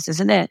realize, well, this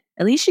isn't it,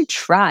 at least you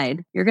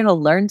tried. You're going to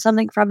learn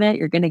something from it.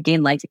 You're going to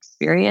gain life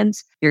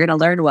experience. You're going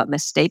to learn what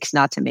mistakes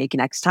not to make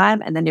next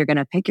time. And then you're going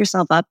to pick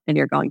yourself up and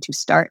you're going to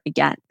start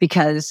again.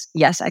 Because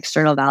yes,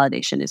 external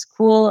validation is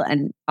cool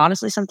and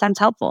honestly sometimes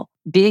helpful.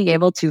 Being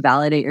able to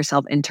validate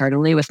yourself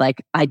internally with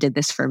I did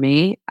this for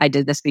me. I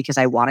did this because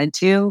I wanted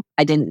to.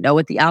 I didn't know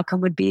what the outcome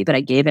would be, but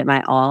I gave it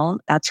my all.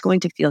 That's going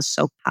to feel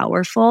so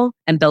powerful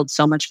and build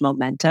so much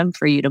momentum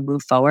for you to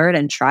move forward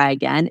and try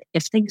again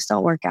if things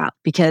don't work out.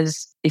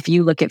 Because if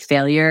you look at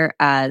failure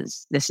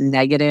as this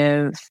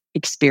negative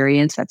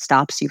experience that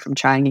stops you from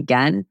trying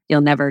again,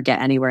 you'll never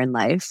get anywhere in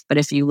life. But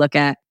if you look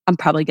at, I'm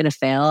probably going to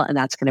fail and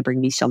that's going to bring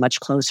me so much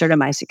closer to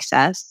my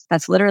success,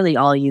 that's literally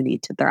all you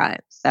need to thrive.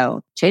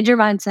 So change your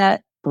mindset,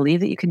 believe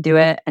that you can do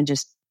it, and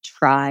just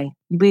try.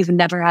 We've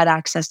never had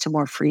access to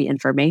more free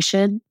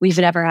information. We've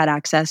never had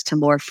access to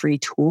more free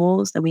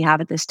tools than we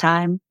have at this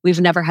time.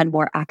 We've never had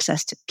more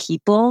access to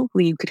people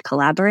who you could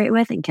collaborate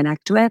with and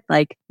connect with.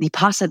 The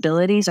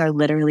possibilities are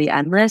literally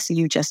endless.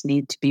 You just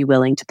need to be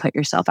willing to put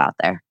yourself out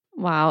there.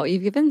 Wow,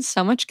 you've given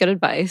so much good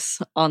advice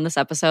on this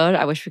episode.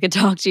 I wish we could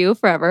talk to you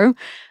forever,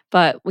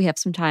 but we have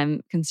some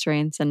time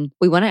constraints and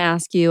we want to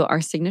ask you our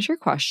signature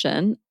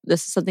question.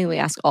 This is something we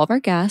ask all of our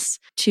guests.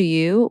 To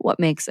you, what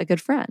makes a good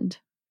friend?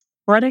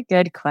 What a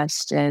good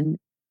question.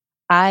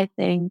 I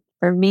think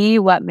for me,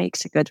 what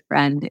makes a good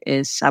friend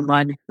is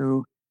someone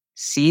who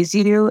sees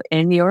you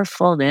in your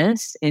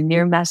fullness, in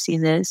your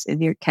messiness,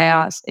 in your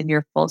chaos, in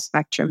your full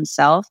spectrum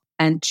self,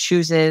 and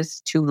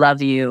chooses to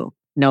love you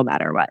no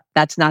matter what.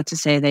 That's not to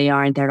say they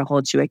aren't there to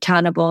hold you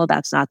accountable.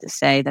 That's not to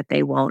say that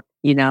they won't,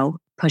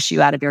 push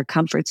you out of your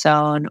comfort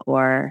zone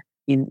or,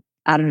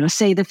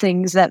 say the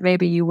things that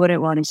maybe you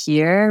wouldn't want to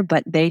hear,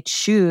 but they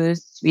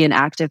choose to be an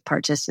active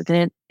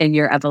participant in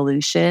your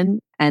evolution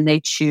and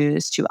they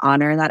choose to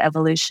honor that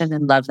evolution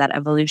and love that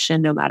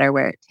evolution no matter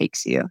where it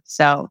takes you.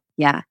 So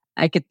yeah,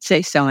 I could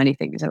say so many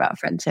things about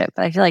friendship,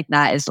 but I feel like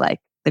that is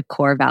the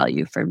core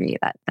value for me,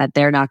 that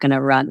they're not going to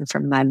run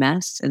from my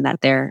mess and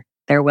that they're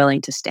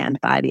willing to stand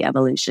by the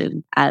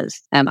evolution,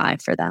 as am I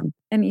for them.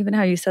 And even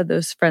how you said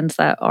those friends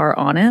that are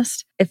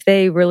honest, if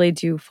they really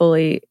do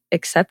fully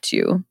accept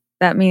you,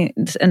 that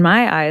means in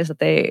my eyes that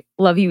they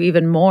love you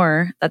even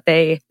more, that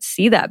they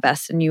see that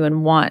best in you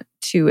and want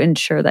to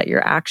ensure that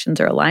your actions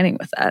are aligning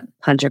with that.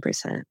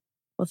 100%.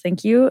 Well,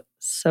 thank you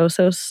so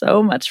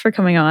much for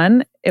coming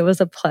on. It was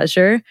a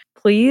pleasure.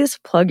 Please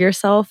plug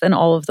yourself in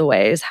all of the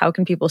ways. How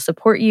can people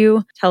support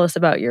you? Tell us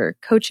about your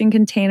coaching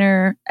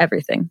container,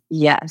 everything.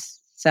 Yes.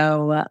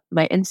 So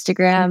my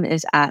Instagram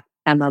is at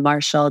Emma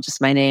Marschall, just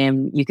my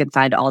name. You can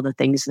find all the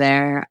things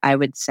there. I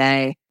would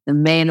say the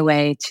main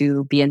way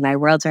to be in my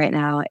world right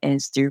now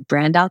is through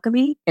Brand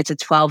Alchemy. It's a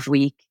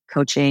 12-week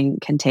coaching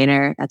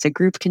container. That's a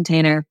group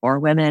container for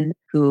women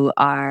who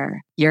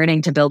are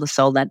yearning to build a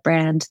soul-led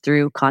brand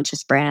through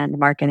conscious brand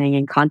marketing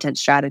and content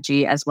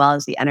strategy, as well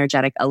as the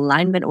energetic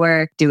alignment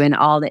work, doing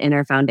all the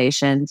inner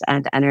foundations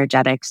and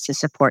energetics to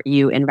support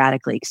you in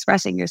radically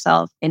expressing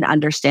yourself, in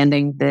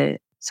understanding the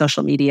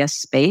social media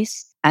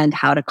space and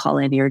how to call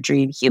in your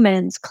dream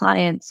humans,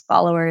 clients,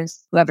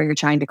 followers, whoever you're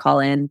trying to call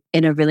in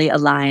a really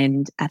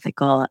aligned,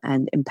 ethical,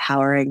 and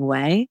empowering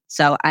way.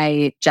 So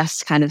I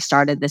just kind of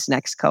started this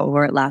next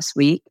cohort last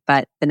week,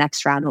 but the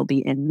next round will be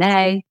in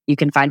May. You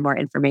can find more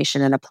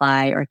information and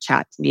apply or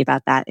chat to me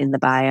about that in the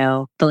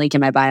bio, the link in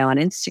my bio on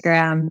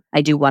Instagram.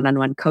 I do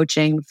one-on-one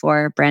coaching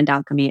for Brand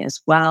Alchemy as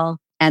well.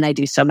 And I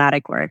do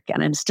somatic work,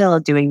 and I'm still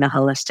doing the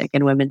holistic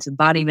and women's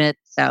embodiment.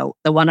 So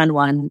the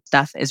one-on-one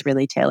stuff is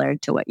really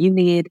tailored to what you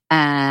need.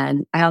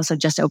 And I also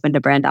just opened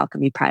a Brand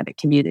Alchemy private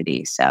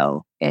community.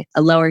 So it's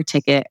a lower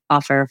ticket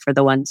offer for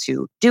the ones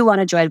who do want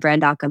to join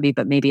Brand Alchemy,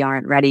 but maybe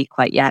aren't ready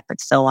quite yet,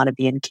 but still want to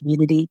be in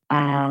community.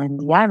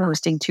 And yeah, I'm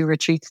hosting 2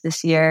 retreats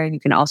this year.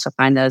 You can also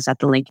find those at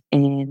the link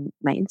in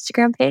my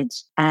Instagram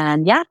page.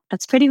 And yeah,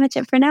 that's pretty much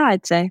it for now,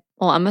 I'd say.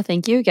 Well, Emma,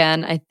 thank you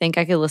again. I think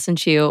I could listen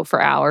to you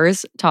for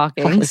hours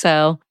talking.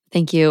 So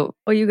thank you.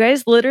 Well, you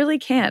guys literally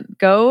can't.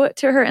 Go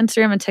to her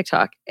Instagram and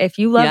TikTok. If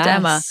you loved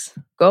Emma,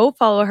 go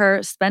follow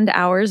her, spend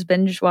hours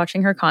binge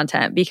watching her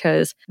content,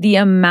 because the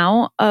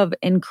amount of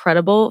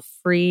incredible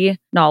free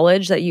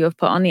knowledge that you have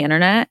put on the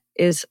internet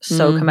is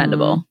so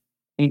commendable.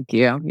 Thank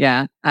you.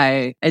 Yeah,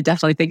 I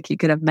definitely think you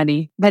could have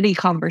many, many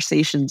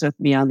conversations with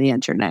me on the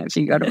internet if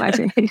you go to my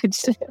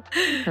page.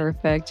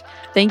 Perfect.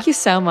 Thank you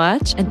so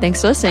much. And thanks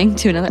for listening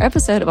to another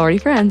episode of Already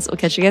Friends. We'll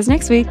catch you guys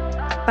next week.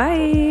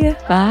 Bye.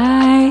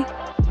 Bye.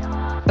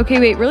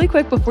 Okay, wait, really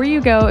quick before you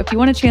go, if you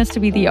want a chance to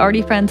be the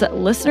Already Friends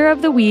Listener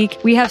of the Week,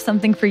 we have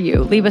something for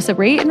you. Leave us a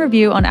rate and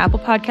review on Apple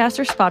Podcasts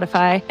or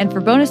Spotify. And for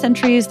bonus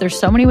entries, there's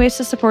so many ways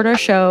to support our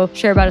show.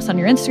 Share about us on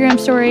your Instagram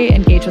story,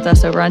 engage with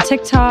us over on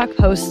TikTok,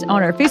 post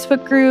on our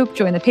Facebook group,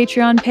 join the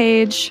Patreon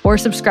page, or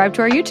subscribe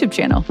to our YouTube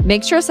channel.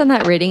 Make sure to send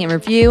that rating and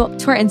review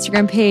to our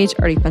Instagram page,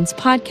 Already Friends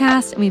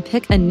Podcast, and we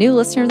pick a new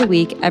listener of the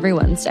week every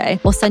Wednesday.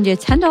 We'll send you a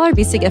 $10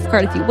 Visa gift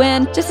card if you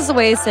win, just as a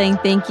way of saying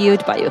thank you,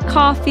 to buy you a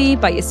coffee,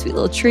 buy you a sweet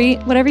little treat,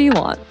 whatever you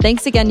want.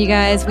 Thanks again, you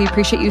guys. We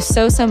appreciate you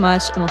so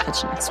much, and we'll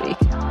catch you next week.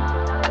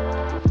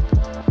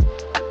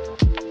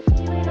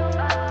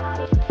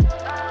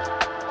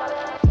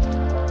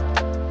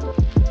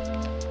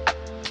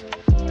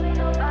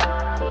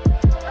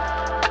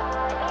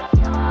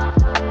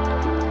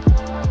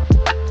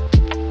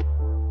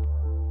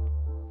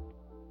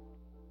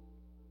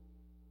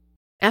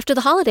 After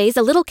the holidays,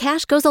 a little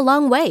cash goes a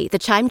long way. The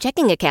Chime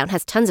checking account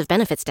has tons of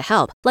benefits to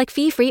help, like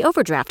fee-free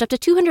overdraft up to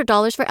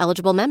 $200 for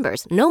eligible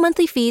members, no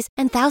monthly fees,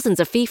 and thousands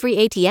of fee-free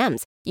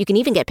ATMs. You can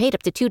even get paid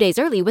up to 2 days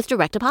early with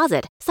direct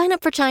deposit. Sign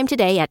up for Chime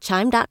today at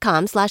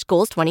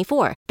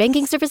chime.com/goals24.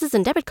 Banking services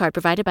and debit card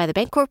provided by the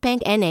Bancorp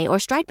Bank N.A. or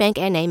Stride Bank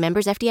N.A.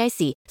 members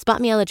FDIC.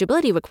 Spot me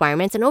eligibility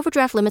requirements and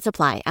overdraft limits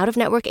apply.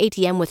 Out-of-network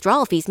ATM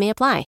withdrawal fees may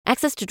apply.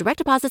 Access to direct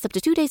deposits up to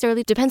 2 days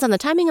early depends on the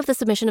timing of the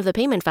submission of the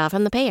payment file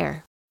from the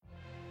payer.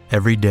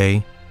 Every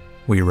day,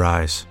 we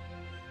rise,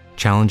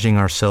 challenging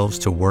ourselves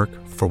to work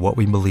for what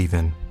we believe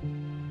in.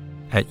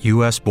 At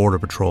U.S. Border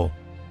Patrol,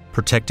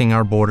 protecting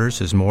our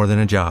borders is more than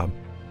a job.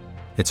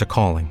 It's a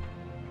calling.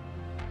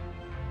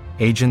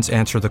 Agents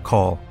answer the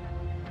call,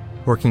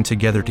 working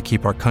together to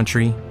keep our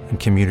country and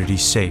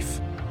communities safe.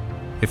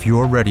 If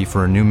you're ready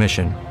for a new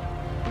mission,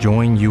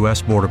 join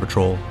U.S. Border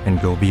Patrol and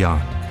go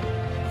beyond.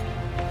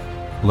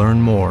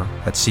 Learn more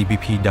at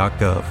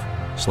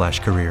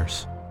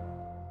cbp.gov/careers.